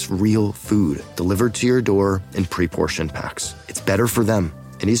 It's just real food delivered to your door in pre-portioned packs. It's better for them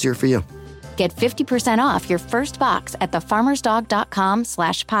and easier for you. Get 50% off your first box at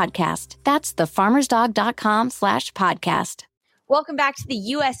thefarmersdog.com/podcast. That's thefarmersdog.com/podcast. Welcome back to the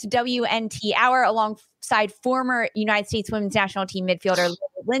USWNT Hour alongside former United States women's national team midfielder Lily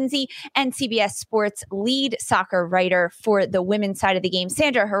Lindsey and CBS Sports lead soccer writer for the women's side of the game,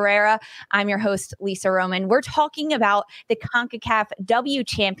 Sandra Herrera. I'm your host, Lisa Roman. We're talking about the CONCACAF W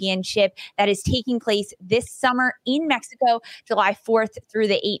Championship that is taking place this summer in Mexico, July 4th through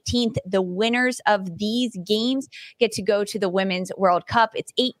the 18th. The winners of these games get to go to the Women's World Cup.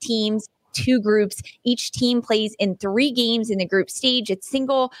 It's 8 teams. 2 groups. Each team plays in 3 games in the group stage. It's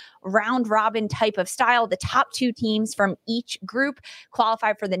single round robin type of style. The top 2 teams from each group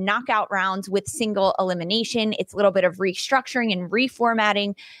qualify for the knockout rounds with single elimination. It's a little bit of restructuring and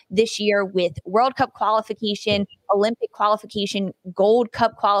reformatting this year with World Cup qualification, Olympic qualification, Gold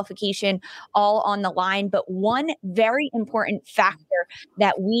Cup qualification, all on the line. But one very important factor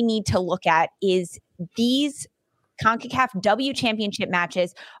that we need to look at is these CONCACAF W Championship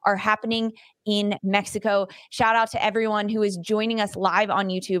matches are happening in Mexico. Shout out to everyone who is joining us live on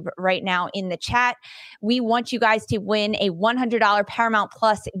YouTube right now in the chat. We want you guys to win a $100 Paramount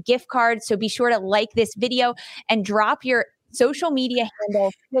Plus gift card. So be sure to like this video and drop your social media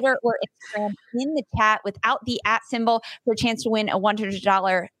handle, Twitter or Instagram, in the chat without the @ symbol for a chance to win a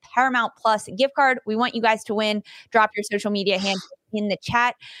 $100 Paramount Plus gift card. We want you guys to win. Drop your social media handle in the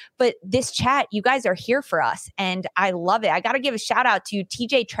chat. But this chat, you guys are here for us, and I love it. I got to give a shout out to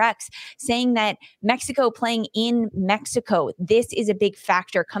TJ Trex saying that Mexico playing in Mexico, this is a big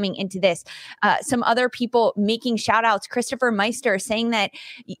factor coming into this. Some other people making shout outs, Christopher Meister saying that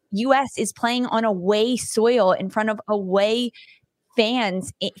US is playing on away soil in front of away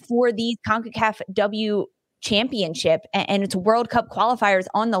fans for these CONCACAF W Championship, and it's World Cup qualifiers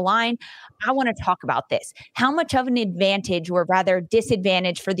on the line. I want to talk about this. How much of an advantage, or rather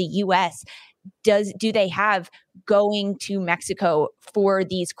disadvantage, for the US do they have going to Mexico for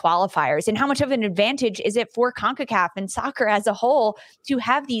these qualifiers? And how much of an advantage is it for CONCACAF and soccer as a whole to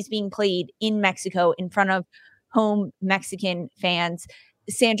have these being played in Mexico in front of home Mexican fans?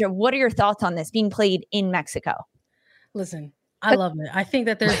 Sandra, what are your thoughts on this being played in Mexico? Listen, I love it. I think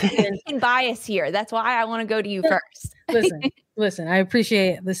that there's been bias here. That's why I want to go to you first. Listen, I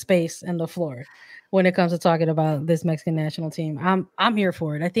appreciate the space and the floor when it comes to talking about this Mexican national team. I'm here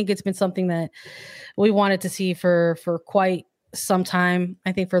for it. I think it's been something that we wanted to see for quite some time.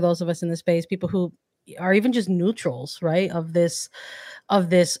 I think for those of us in the space, people who are even just neutrals, right, of this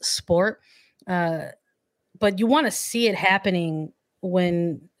sport. But you want to see it happening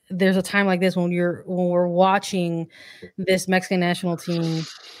when there's a time like this, when we're watching this Mexican national team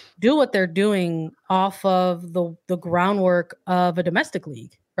do what they're doing off of the groundwork of a domestic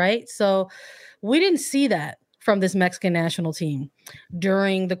league, right? So we didn't see that from this Mexican national team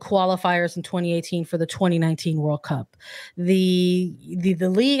during the qualifiers in 2018 for the 2019 World Cup. The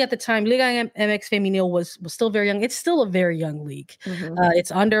league at the time, Liga MX Femenil, was still very young. It's still a very young league.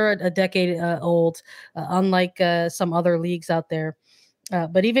 It's under a decade old, unlike some other leagues out there.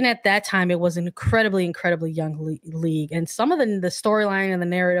 But even at that time, it was an incredibly, incredibly young league. And some of the storyline and the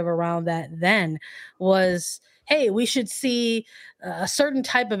narrative around that then was, hey, we should see a certain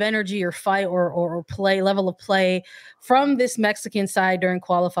type of energy or fight or play, level of play from this Mexican side during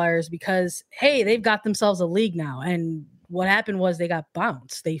qualifiers because, hey, they've got themselves a league now. And what happened was they got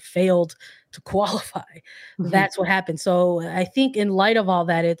bounced. They failed to qualify. That's what happened. So I think in light of all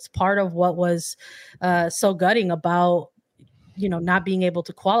that, it's part of what was so gutting about not being able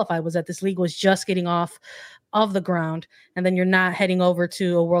to qualify was that this league was just getting off of the ground. And then you're not heading over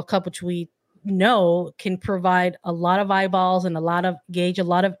to a World Cup, which we know can provide a lot of eyeballs and a lot of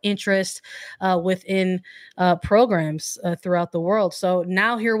interest within programs throughout the world. So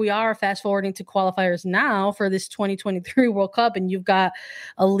now here we are, fast forwarding to qualifiers now for this 2023 World Cup. And you've got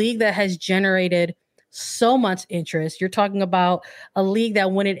a league that has generated so much interest. You're talking about a league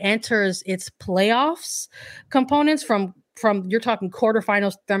that when it enters its playoffs components from you're talking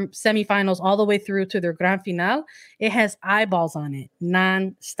quarterfinals, semifinals, all the way through to their grand finale, it has eyeballs on it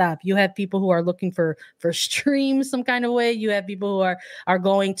nonstop. You have people who are looking for streams some kind of way. You have people who are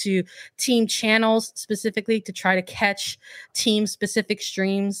going to team channels specifically to try to catch team specific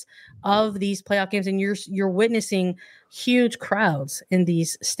streams of these playoff games. And you're witnessing huge crowds in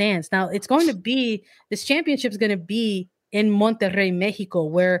these stands. Now this championship is going to be in Monterrey, Mexico,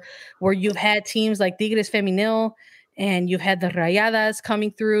 where you've had teams like Tigres Femenil, and you've had the Rayadas coming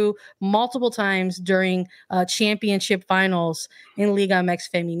through multiple times during championship finals in Liga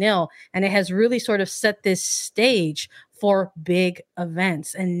MX Femenil. And it has really sort of set this stage for big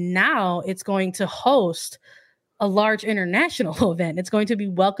events. And now it's going to host a large international event. It's going to be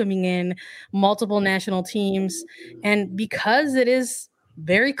welcoming in multiple national teams. And because it is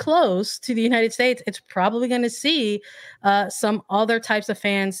very close to the United States, it's probably going to see some other types of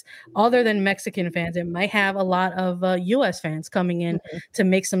fans other than Mexican fans. It might have a lot of US fans coming in to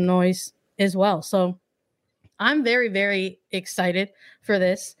make some noise as well. So I'm very, very excited for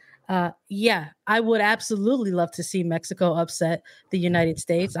this. I would absolutely love to see Mexico upset the United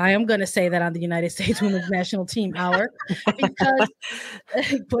States. I am going to say that on the United States Women's National Team Hour because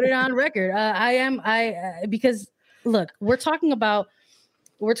put it on record. Because look, we're talking about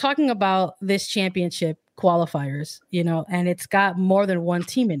this championship qualifiers, and it's got more than one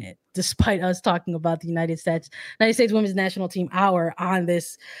team in it, despite us talking about the United States Women's National Team Hour on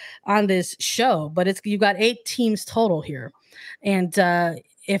this show. But you got 8 teams total here. And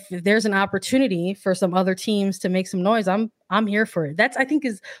if there's an opportunity for some other teams to make some noise, I'm here for it. That's, I think,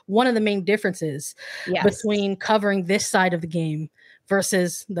 is one of the main differences between covering this side of the game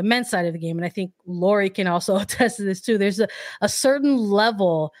versus the men's side of the game. And I think Lori can also attest to this too. There's a certain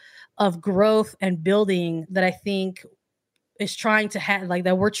level of growth and building that I think is trying to have, like,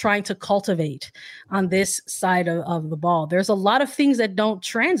 that we're trying to cultivate on this side of the ball. There's a lot of things that don't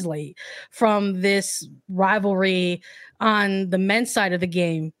translate from this rivalry on the men's side of the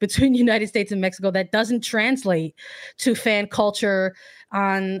game between the United States and Mexico that doesn't translate to fan culture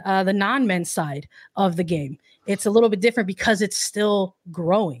on the non-men's side of the game. It's a little bit different because it's still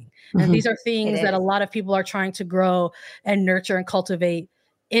growing. And these are things that a lot of people are trying to grow and nurture and cultivate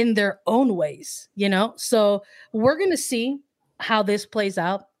in their own ways, So we're going to see how this plays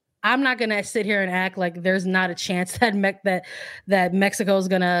out. I'm not going to sit here and act like there's not a chance that Mexico is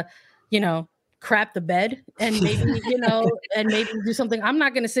going to, crap the bed and maybe, and maybe do something. I'm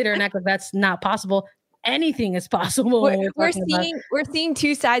not going to sit here and act like that's not possible. Anything is possible. We're seeing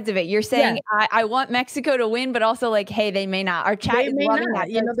two sides of it. You're saying I want Mexico to win, but also like, hey, they may not. Our chat is loving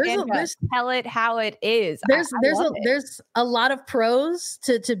that. Tell it how it is. There's a lot of pros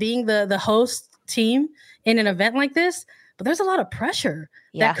to being the host team in an event like this, but there's a lot of pressure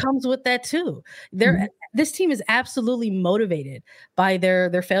that comes with that too. This team is absolutely motivated by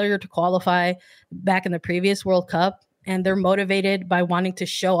their failure to qualify back in the previous World Cup. And they're motivated by wanting to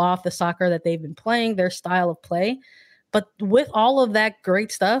show off the soccer that they've been playing, their style of play. But with all of that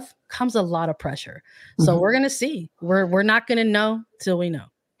great stuff comes a lot of pressure. So we're going to see. We're not going to know till we know.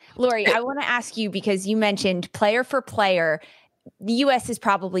 Lori, I want to ask you, because you mentioned player for player, the U.S. is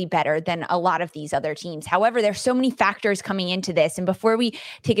probably better than a lot of these other teams. However, there's so many factors coming into this. And before we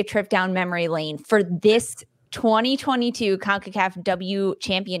take a trip down memory lane for this 2022 CONCACAF W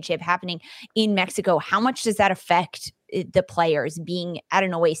Championship happening in Mexico, how much does that affect the players being at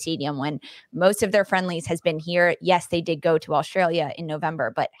an away stadium when most of their friendlies has been here. Yes, they did go to Australia in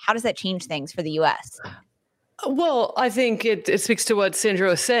November, but how does that change things for the US? Well, I think it speaks to what Sandra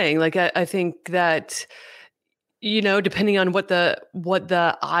was saying. Like, I think that, depending on what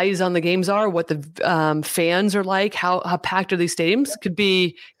the eyes on the games are, what the fans are like, how packed are these stadiums, could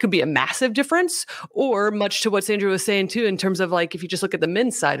be a massive difference, or much to what Sandra was saying too, in terms of like, if you just look at the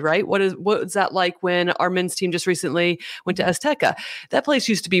men's side, right? What is that like when our men's team just recently went to Azteca? That place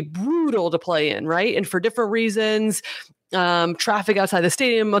used to be brutal to play in, right? And for different reasons, traffic outside the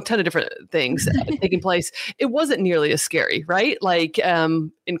stadium, a ton of different things taking place. It wasn't nearly as scary, right? Like,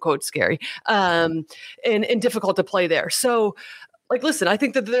 in quotes, scary, and difficult to play there. So, like, listen, I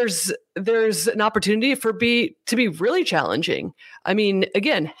think that there's an opportunity to be really challenging. I mean,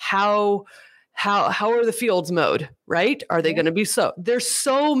 again, how are the fields mowed, right? Are they going to be so? There's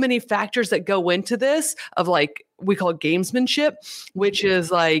so many factors that go into this of like, we call it gamesmanship, which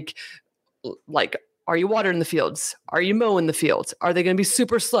is like, are you watering the fields? Are you mowing the fields? Are they going to be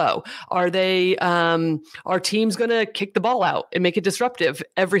super slow? Are teams going to kick the ball out and make it disruptive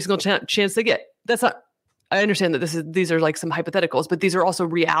every single chance they get? That's not, I understand that these are like some hypotheticals, but these are also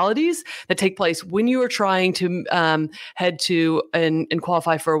realities that take place when you are trying to head to and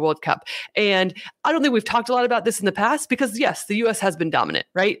qualify for a World Cup. And I don't think we've talked a lot about this in the past because, yes, the U.S. has been dominant,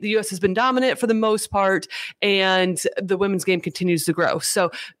 right? The U.S. has been dominant for the most part, and the women's game continues to grow.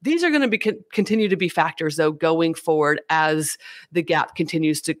 So these are going to continue to be factors, though, going forward as the gap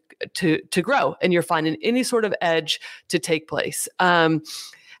continues to grow, and you're finding any sort of edge to take place.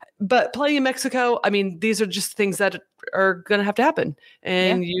 But playing in Mexico, I mean, these are just things that are going to happen,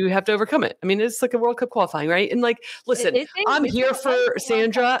 and you have to overcome it. I mean, it's like a World Cup qualifying, right? And like, listen, I'm here for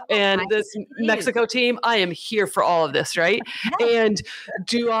Sandra and this Mexico team. I am here for all of this, right? And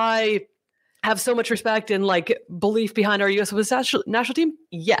do I have so much respect and like belief behind our U.S. women's national team?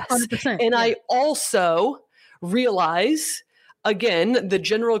 Yes. 100%, and I also realize, again, the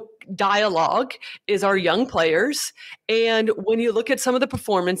general dialogue is our young players. And when you look at some of the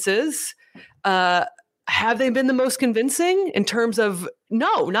performances, have they been the most convincing in terms of,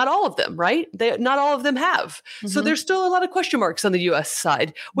 no, not all of them, right? Not all of them have. Mm-hmm. So there's still a lot of question marks on the U.S.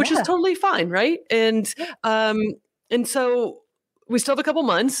 side, which is totally fine, right? And so we still have a couple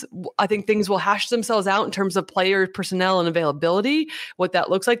months. I think things will hash themselves out in terms of player personnel and availability, what that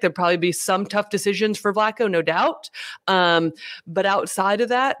looks like. There'll probably be some tough decisions for Vlatko, no doubt. But outside of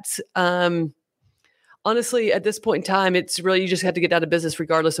that, honestly, at this point in time, it's really, you just have to get out of business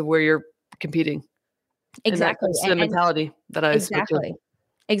regardless of where you're competing. Exactly. And that's the mentality that I exactly.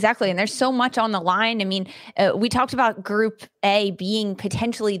 Exactly. And there's so much on the line. I mean, we talked about Group A being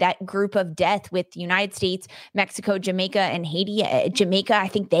potentially that group of death with the United States, Mexico, Jamaica, and Haiti. Jamaica, I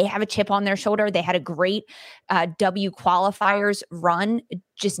think they have a chip on their shoulder. They had a great W qualifiers run,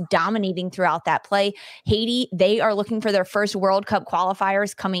 just dominating throughout that play. Haiti, they are looking for their first World Cup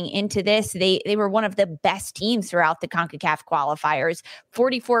qualifiers coming into this. They were one of the best teams throughout the CONCACAF qualifiers.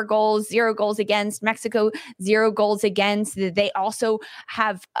 44 goals, 0 goals against. Mexico, 0 goals against. They also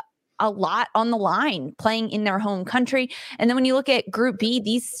have a lot on the line playing in their home country. And then when you look at Group B,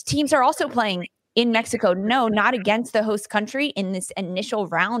 these teams are also playing in Mexico. No, not against the host country in this initial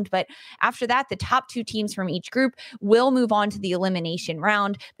round. But after that, the top 2 teams from each group will move on to the elimination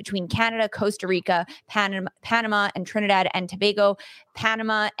round between Canada, Costa Rica, Panama, and Trinidad and Tobago.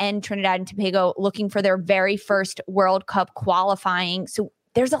 Panama and Trinidad and Tobago looking for their very first World Cup qualifying. So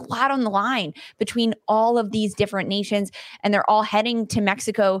there's a lot on the line between all of these different nations, and they're all heading to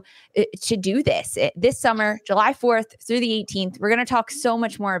Mexico to do this summer, July 4th through the 18th. We're going to talk so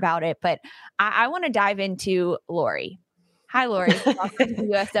much more about it, but I want to dive into Lori. Hi, Lori. Welcome to the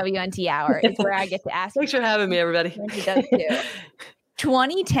USWNT Hour. It's where I get to ask. Thanks for having me, everybody. He does too.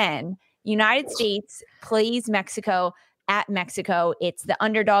 2010, United States plays Mexico at Mexico. It's the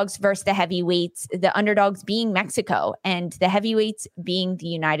underdogs versus the heavyweights, the underdogs being Mexico and the heavyweights being the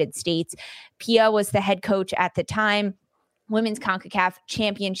United States. Pia was the head coach at the time. Women's CONCACAF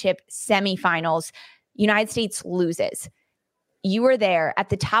Championship semifinals. United States loses. You were there at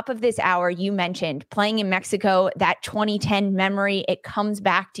the top of this hour. You mentioned playing in Mexico, that 2010 memory. It comes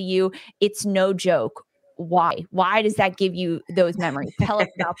back to you. It's no joke. Why? Why does that give you those memories? Tell us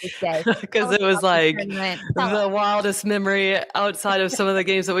about this day. Because it was like the wildest memory outside of some of the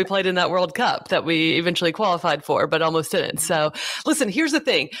games that we played in that World Cup that we eventually qualified for, but almost didn't. So listen, here's the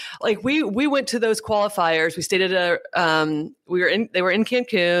thing. Like we went to those qualifiers. We stayed at they were in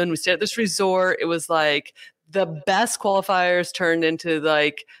Cancun. We stayed at this resort. It was like the best qualifiers turned into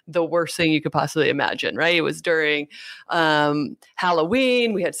like the worst thing you could possibly imagine, right? It was during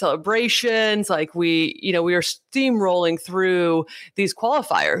Halloween. We had celebrations. Like we were steamrolling through these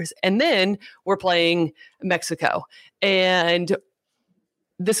qualifiers. And then we're playing Mexico. And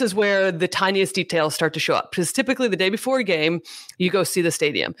this is where the tiniest details start to show up, because typically the day before a game, you go see the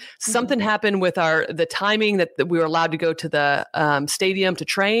stadium. Something happened with the timing that we were allowed to go to the stadium to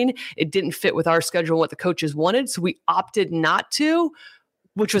train. It didn't fit with our schedule, what the coaches wanted. So we opted not to,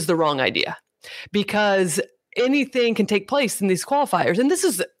 which was the wrong idea, because anything can take place in these qualifiers. And this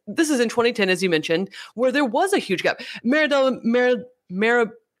is in 2010, as you mentioned, where there was a huge gap.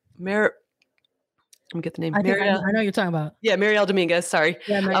 Let me get the name. I know you're talking about. Yeah, Mariel Dominguez. Sorry.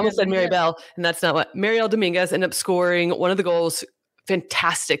 Yeah, I almost said Maribel, and that's not what. Mariel Dominguez ended up scoring one of the goals.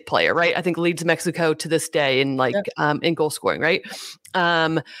 Fantastic player, right? I think leads Mexico to this day in in goal scoring, right?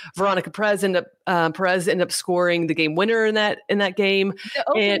 Veronica Perez ended up scoring the game winner in that game. The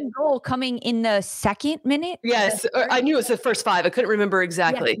opening goal coming in the second minute. Yes, I knew it was the first 5. I couldn't remember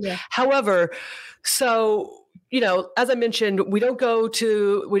exactly. Yeah. However, so as I mentioned, we don't go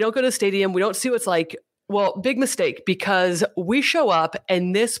to the stadium. We don't see what's like. Well, big mistake, because we show up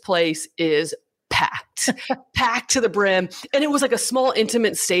and this place is packed to the brim. And it was like a small,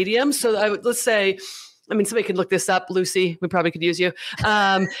 intimate stadium. So let's say, somebody could look this up. Lucy, we probably could use you.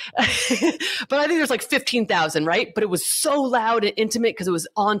 But I think there's like 15,000, right? But it was so loud and intimate because it was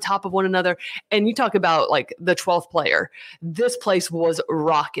on top of one another. And you talk about like the 12th player. This place was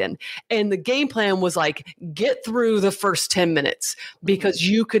rocking. And the game plan was like, get through the first 10 minutes because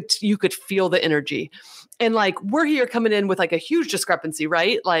you could feel the energy. And like, we're here coming in with like a huge discrepancy,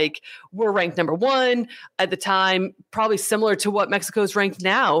 right? Like we're ranked number 1 at the time, probably similar to what Mexico's ranked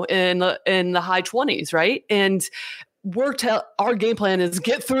now in the high 20s, right? And our game plan is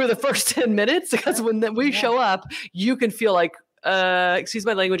get through the first 10 minutes, because when we show up, you can feel like, excuse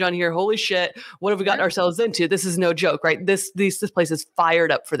my language on here, holy shit, what have we gotten ourselves into? This is no joke, right? This place is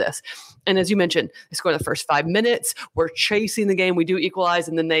fired up for this. And as you mentioned, they score the first 5 minutes. We're chasing the game. We do equalize,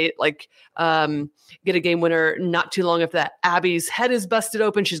 and then they get a game winner not too long after that. Abby's head is busted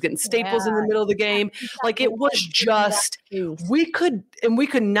open. She's getting staples in the middle of the game. Like it was just, we could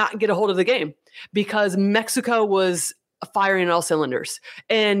not get a hold of the game because Mexico was firing on all cylinders.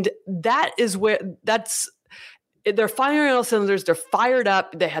 And that is they're firing on all cylinders. They're fired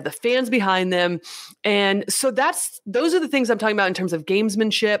up. They had the fans behind them. And so those are the things I'm talking about in terms of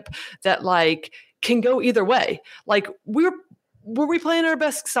gamesmanship that like can go either way. Like were we playing our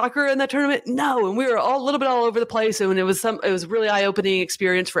best soccer in that tournament? No. And we were a little bit all over the place. And it was a really eye-opening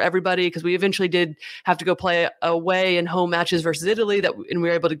experience for everybody, because we eventually did have to go play away and home matches versus Italy and we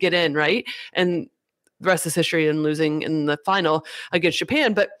were able to get in, right? And the rest is history and losing in the final against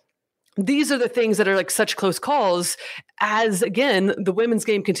Japan. But these are the things that are like such close calls as, again, the women's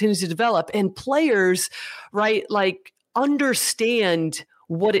game continues to develop and players, right, like understand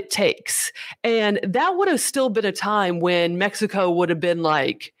what it takes. And that would have still been a time when Mexico would have been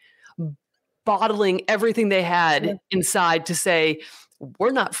like bottling everything they had inside to say,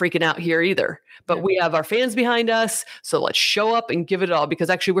 we're not freaking out here either, but we have our fans behind us. So let's show up and give it all, because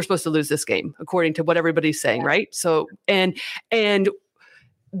actually we're supposed to lose this game according to what everybody's saying. Right. So, and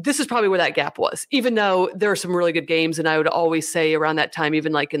this is probably where that gap was, even though there are some really good games. And I would always say around that time,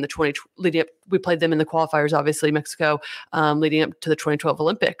 even like in the leading up, we played them in the qualifiers, obviously Mexico, leading up to the 2012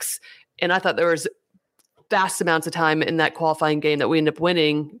 Olympics. And I thought there was vast amounts of time in that qualifying game that we ended up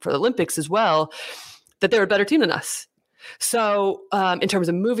winning for the Olympics as well, that they were a better team than us. So in terms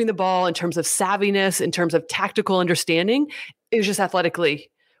of moving the ball, in terms of savviness, in terms of tactical understanding, it was just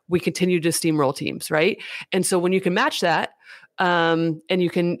athletically, we continue to steamroll teams, right? And so when you can match that, and you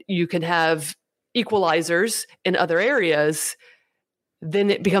can have equalizers in other areas,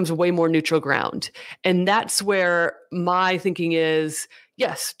 then it becomes way more neutral ground. And that's where my thinking is,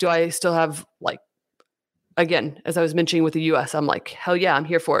 yes, do I still have, like, again, as I was mentioning with the US, I'm like, hell yeah, I'm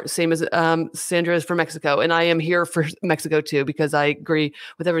here for it. Same as Sandra is for Mexico. And I am here for Mexico too, because I agree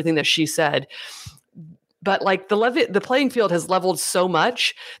with everything that she said. But like the playing field has leveled so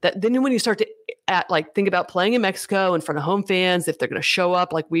much that then when you start to think about playing in Mexico in front of home fans, if they're going to show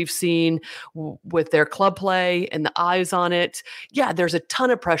up like we've seen with their club play and the eyes on it, yeah, there's a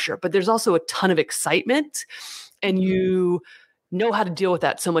ton of pressure, but there's also a ton of excitement, and you know how to deal with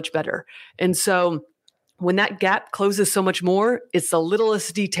that so much better. And so when that gap closes so much more, it's the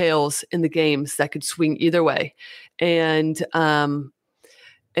littlest details in the games that could swing either way. And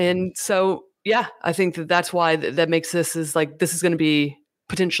so, yeah, I think that's why that makes this is going to be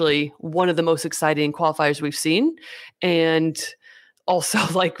potentially one of the most exciting qualifiers we've seen. And also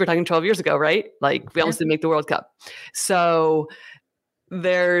like we're talking 12 years ago, right? Like we almost didn't make the World Cup. So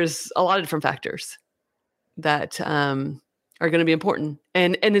there's a lot of different factors that are going to be important.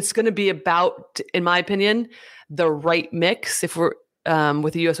 And it's going to be about, in my opinion, the right mix. If we're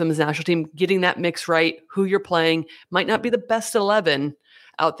with the U.S. women's national team, getting that mix right, who you're playing might not be the best 11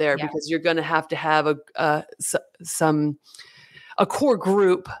 out there because you're going to have a core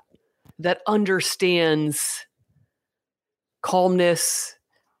group that understands calmness,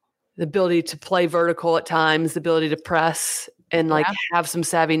 the ability to play vertical at times, the ability to press and like have some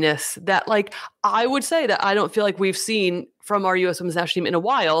savviness that like I would say that I don't feel like we've seen from our U.S. women's national team in a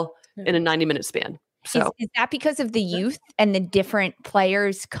while in a 90-minute span. So is that because of the youth and the different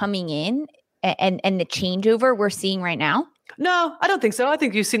players coming in and the changeover we're seeing right now? No, I don't think so. I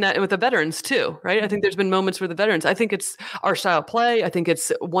think you've seen that with the veterans too, right? I think there's been moments where the veterans, I think it's our style of play. I think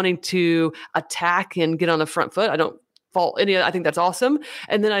it's wanting to attack and get on the front foot. I don't fault any of that. I think that's awesome.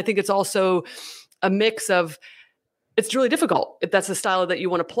 And then I think it's also a mix of, it's really difficult if that's the style that you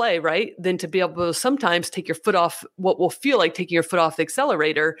want to play, right? Then to be able to sometimes take your foot off what will feel like taking your foot off the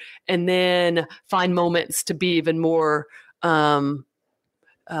accelerator and then find moments to be even more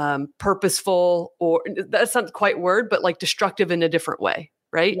purposeful, or that's not quite word, but like destructive in a different way.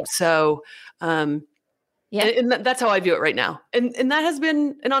 Right. Yes. So, and that's how I view it right now. And that has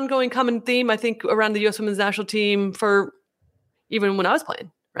been an ongoing common theme, I think, around the U.S. women's national team for even when I was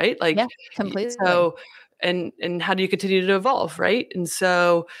playing, right? Like, completely. So, and how do you continue to evolve? Right. And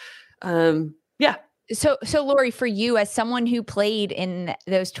so, So Lori, for you, as someone who played in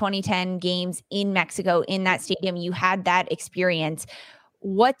those 2010 games in Mexico, in that stadium, you had that experience.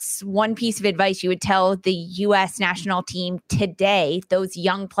 What's one piece of advice you would tell the U.S. national team today? Those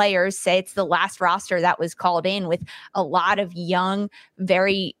young players, say it's the last roster that was called in with a lot of young,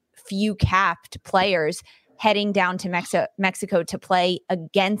 very few capped players heading down to Mexico to play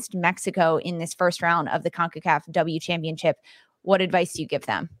against Mexico in this first round of the CONCACAF W Championship. What advice do you give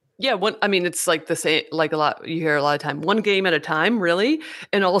them? Yeah, it's like the same, like a lot, you hear a lot of time, one game at a time, really,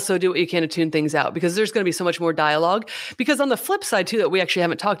 and also do what you can to tune things out because there's going to be so much more dialogue. Because on the flip side, too, that we actually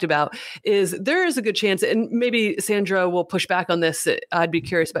haven't talked about is there is a good chance, and maybe Sandra will push back on this. I'd be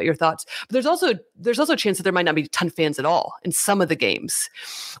curious about your thoughts. But there's also a chance that there might not be a ton of fans at all in some of the games,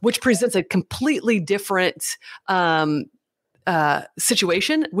 which presents a completely different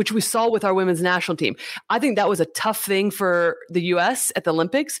situation, which we saw with our women's national team. I think that was a tough thing for the U.S. at the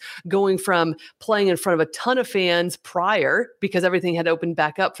Olympics, going from playing in front of a ton of fans prior because everything had opened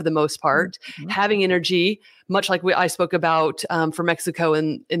back up for the most part, having energy, much like I spoke about for Mexico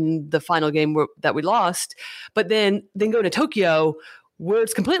in the final game that we lost, but then go to Tokyo where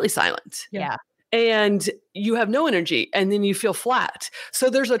it's completely silent. Yeah. And you have no energy and then you feel flat. So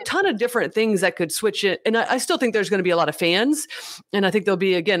there's a ton of different things that could switch it. And I still think there's going to be a lot of fans. And I think there'll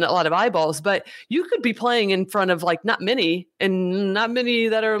be, again, a lot of eyeballs, but you could be playing in front of like not many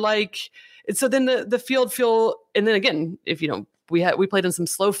that are like, so then the field feel, and then again, if we played in some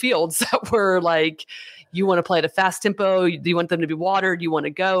slow fields that were like, you want to play at a fast tempo, you want them to be watered, you want to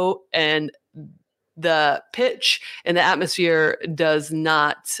go, and the pitch and the atmosphere does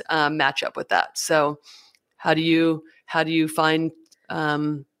not match up with that. So how do you find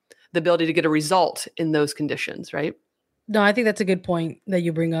the ability to get a result in those conditions, right? No, I think that's a good point that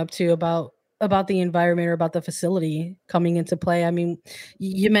you bring up too about the environment or about the facility coming into play. I mean,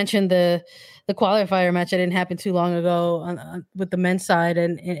 you mentioned the qualifier match that didn't happen too long ago with the men's side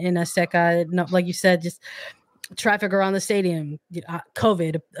and in Azteca. No, like you said, just traffic around the stadium,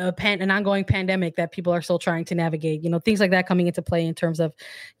 COVID, an ongoing pandemic that people are still trying to navigate, things like that coming into play in terms of,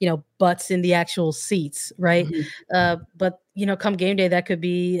 butts in the actual seats. Right. Mm-hmm. But, come game day, that could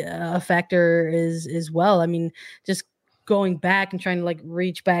be a factor as well. I mean, just going back and trying to like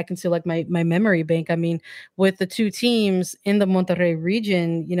reach back into like my memory bank. I mean, with the two teams in the Monterrey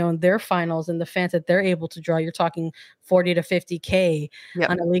region, in their finals and the fans that they're able to draw, you're talking 40 to 50K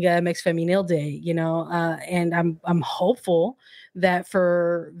on a Liga MX Femenil day, and I'm hopeful that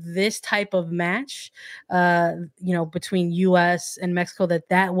for this type of match, between US and Mexico,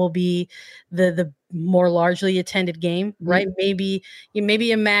 that will be the more largely attended game, right? Mm-hmm.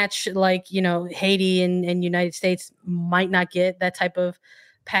 Maybe a match like, Haiti and United States might not get that type of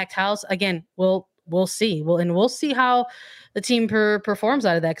packed house. Again, we'll see. We'll see how the team performs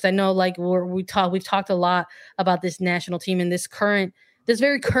out of that. Cause I know like we've talked a lot about this national team and this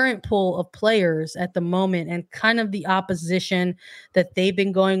very current pool of players at the moment and kind of the opposition that they've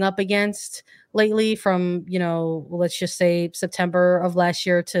been going up against lately from, let's just say September of last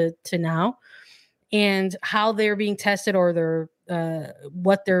year to now, and how they're being tested or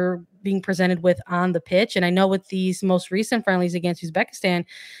what they're being presented with on the pitch. And I know with these most recent friendlies against Uzbekistan,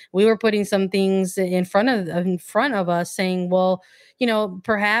 we were putting some things in front of us saying, well,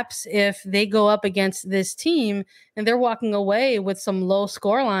 perhaps if they go up against this team and they're walking away with some low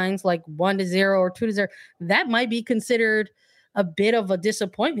score lines like 1-0 or 2-0, that might be considered a bit of a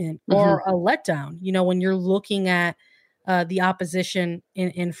disappointment or a letdown, when you're looking at the opposition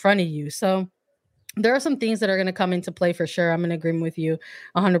in front of you. So there are some things that are going to come into play for sure. I'm in agreement with you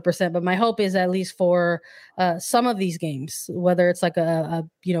 100%. But my hope is, at least for some of these games, whether it's like a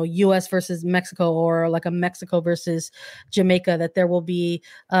U.S. versus Mexico or like a Mexico versus Jamaica, that there will be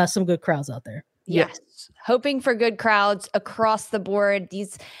some good crowds out there. Yes. Hoping for good crowds across the board.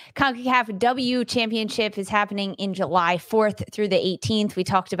 These CONCACAF W Championship is happening in July 4th through the 18th. We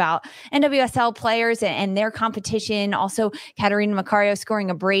talked about NWSL players and their competition. Also, Catarina Macario scoring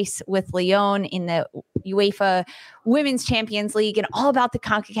a brace with Lyon in the UEFA Women's Champions League, and all about the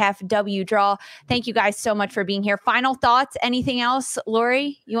CONCACAF W draw. Thank you guys so much for being here. Final thoughts? Anything else?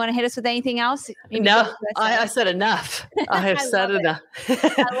 Lori, you want to hit us with anything else? Maybe no, I said enough. I have said enough.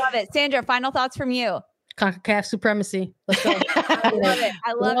 I love it. Sandra, final thoughts from you. CONCACAF supremacy. Let's go. I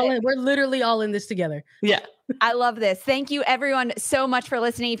love it. We're literally all in this together. Yeah. I love this. Thank you everyone so much for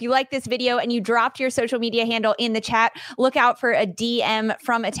listening. If you like this video and you dropped your social media handle in the chat, look out for a DM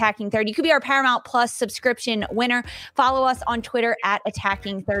from Attacking Third. You could be our Paramount Plus subscription winner. Follow us on Twitter at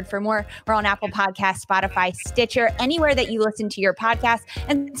Attacking Third for more. We're on Apple Podcasts, Spotify, Stitcher, anywhere that you listen to your podcast,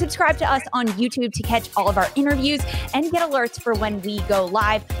 and subscribe to us on YouTube to catch all of our interviews and get alerts for when we go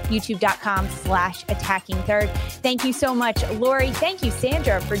live. YouTube.com/Attacking Third. Thank you so much, Lori. Thank you,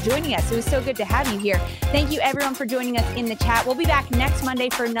 Sandra, for joining us. It was so good to have you here. Thank you everyone for joining us in the chat. We'll be back next Monday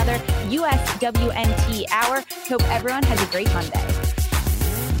for another USWNT Hour. Hope everyone has a great Monday.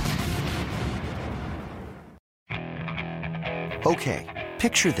 Okay,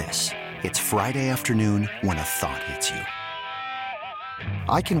 picture this. It's Friday afternoon when a thought hits you.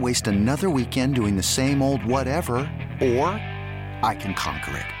 I can waste another weekend doing the same old whatever, or I can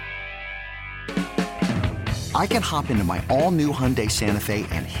conquer it. I can hop into my all-new Hyundai Santa Fe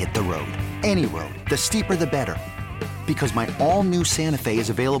and hit the road. Any road. The steeper, the better. Because my all-new Santa Fe is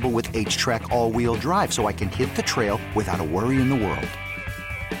available with H-Track all-wheel drive, so I can hit the trail without a worry in the world.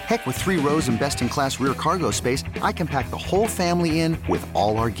 Heck, with 3 rows and best-in-class rear cargo space, I can pack the whole family in with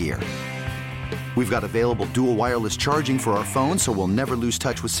all our gear. We've got available dual wireless charging for our phones, so we'll never lose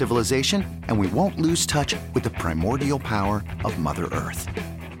touch with civilization, and we won't lose touch with the primordial power of Mother Earth.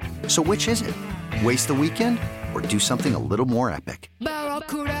 So which is it? Waste the weekend or do something a little more epic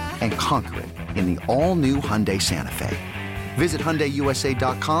and conquer it in the all-new Hyundai Santa Fe. Visit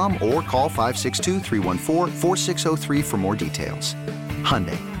HyundaiUSA.com or call 562-314-4603 for more details.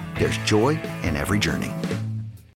 Hyundai, there's joy in every journey.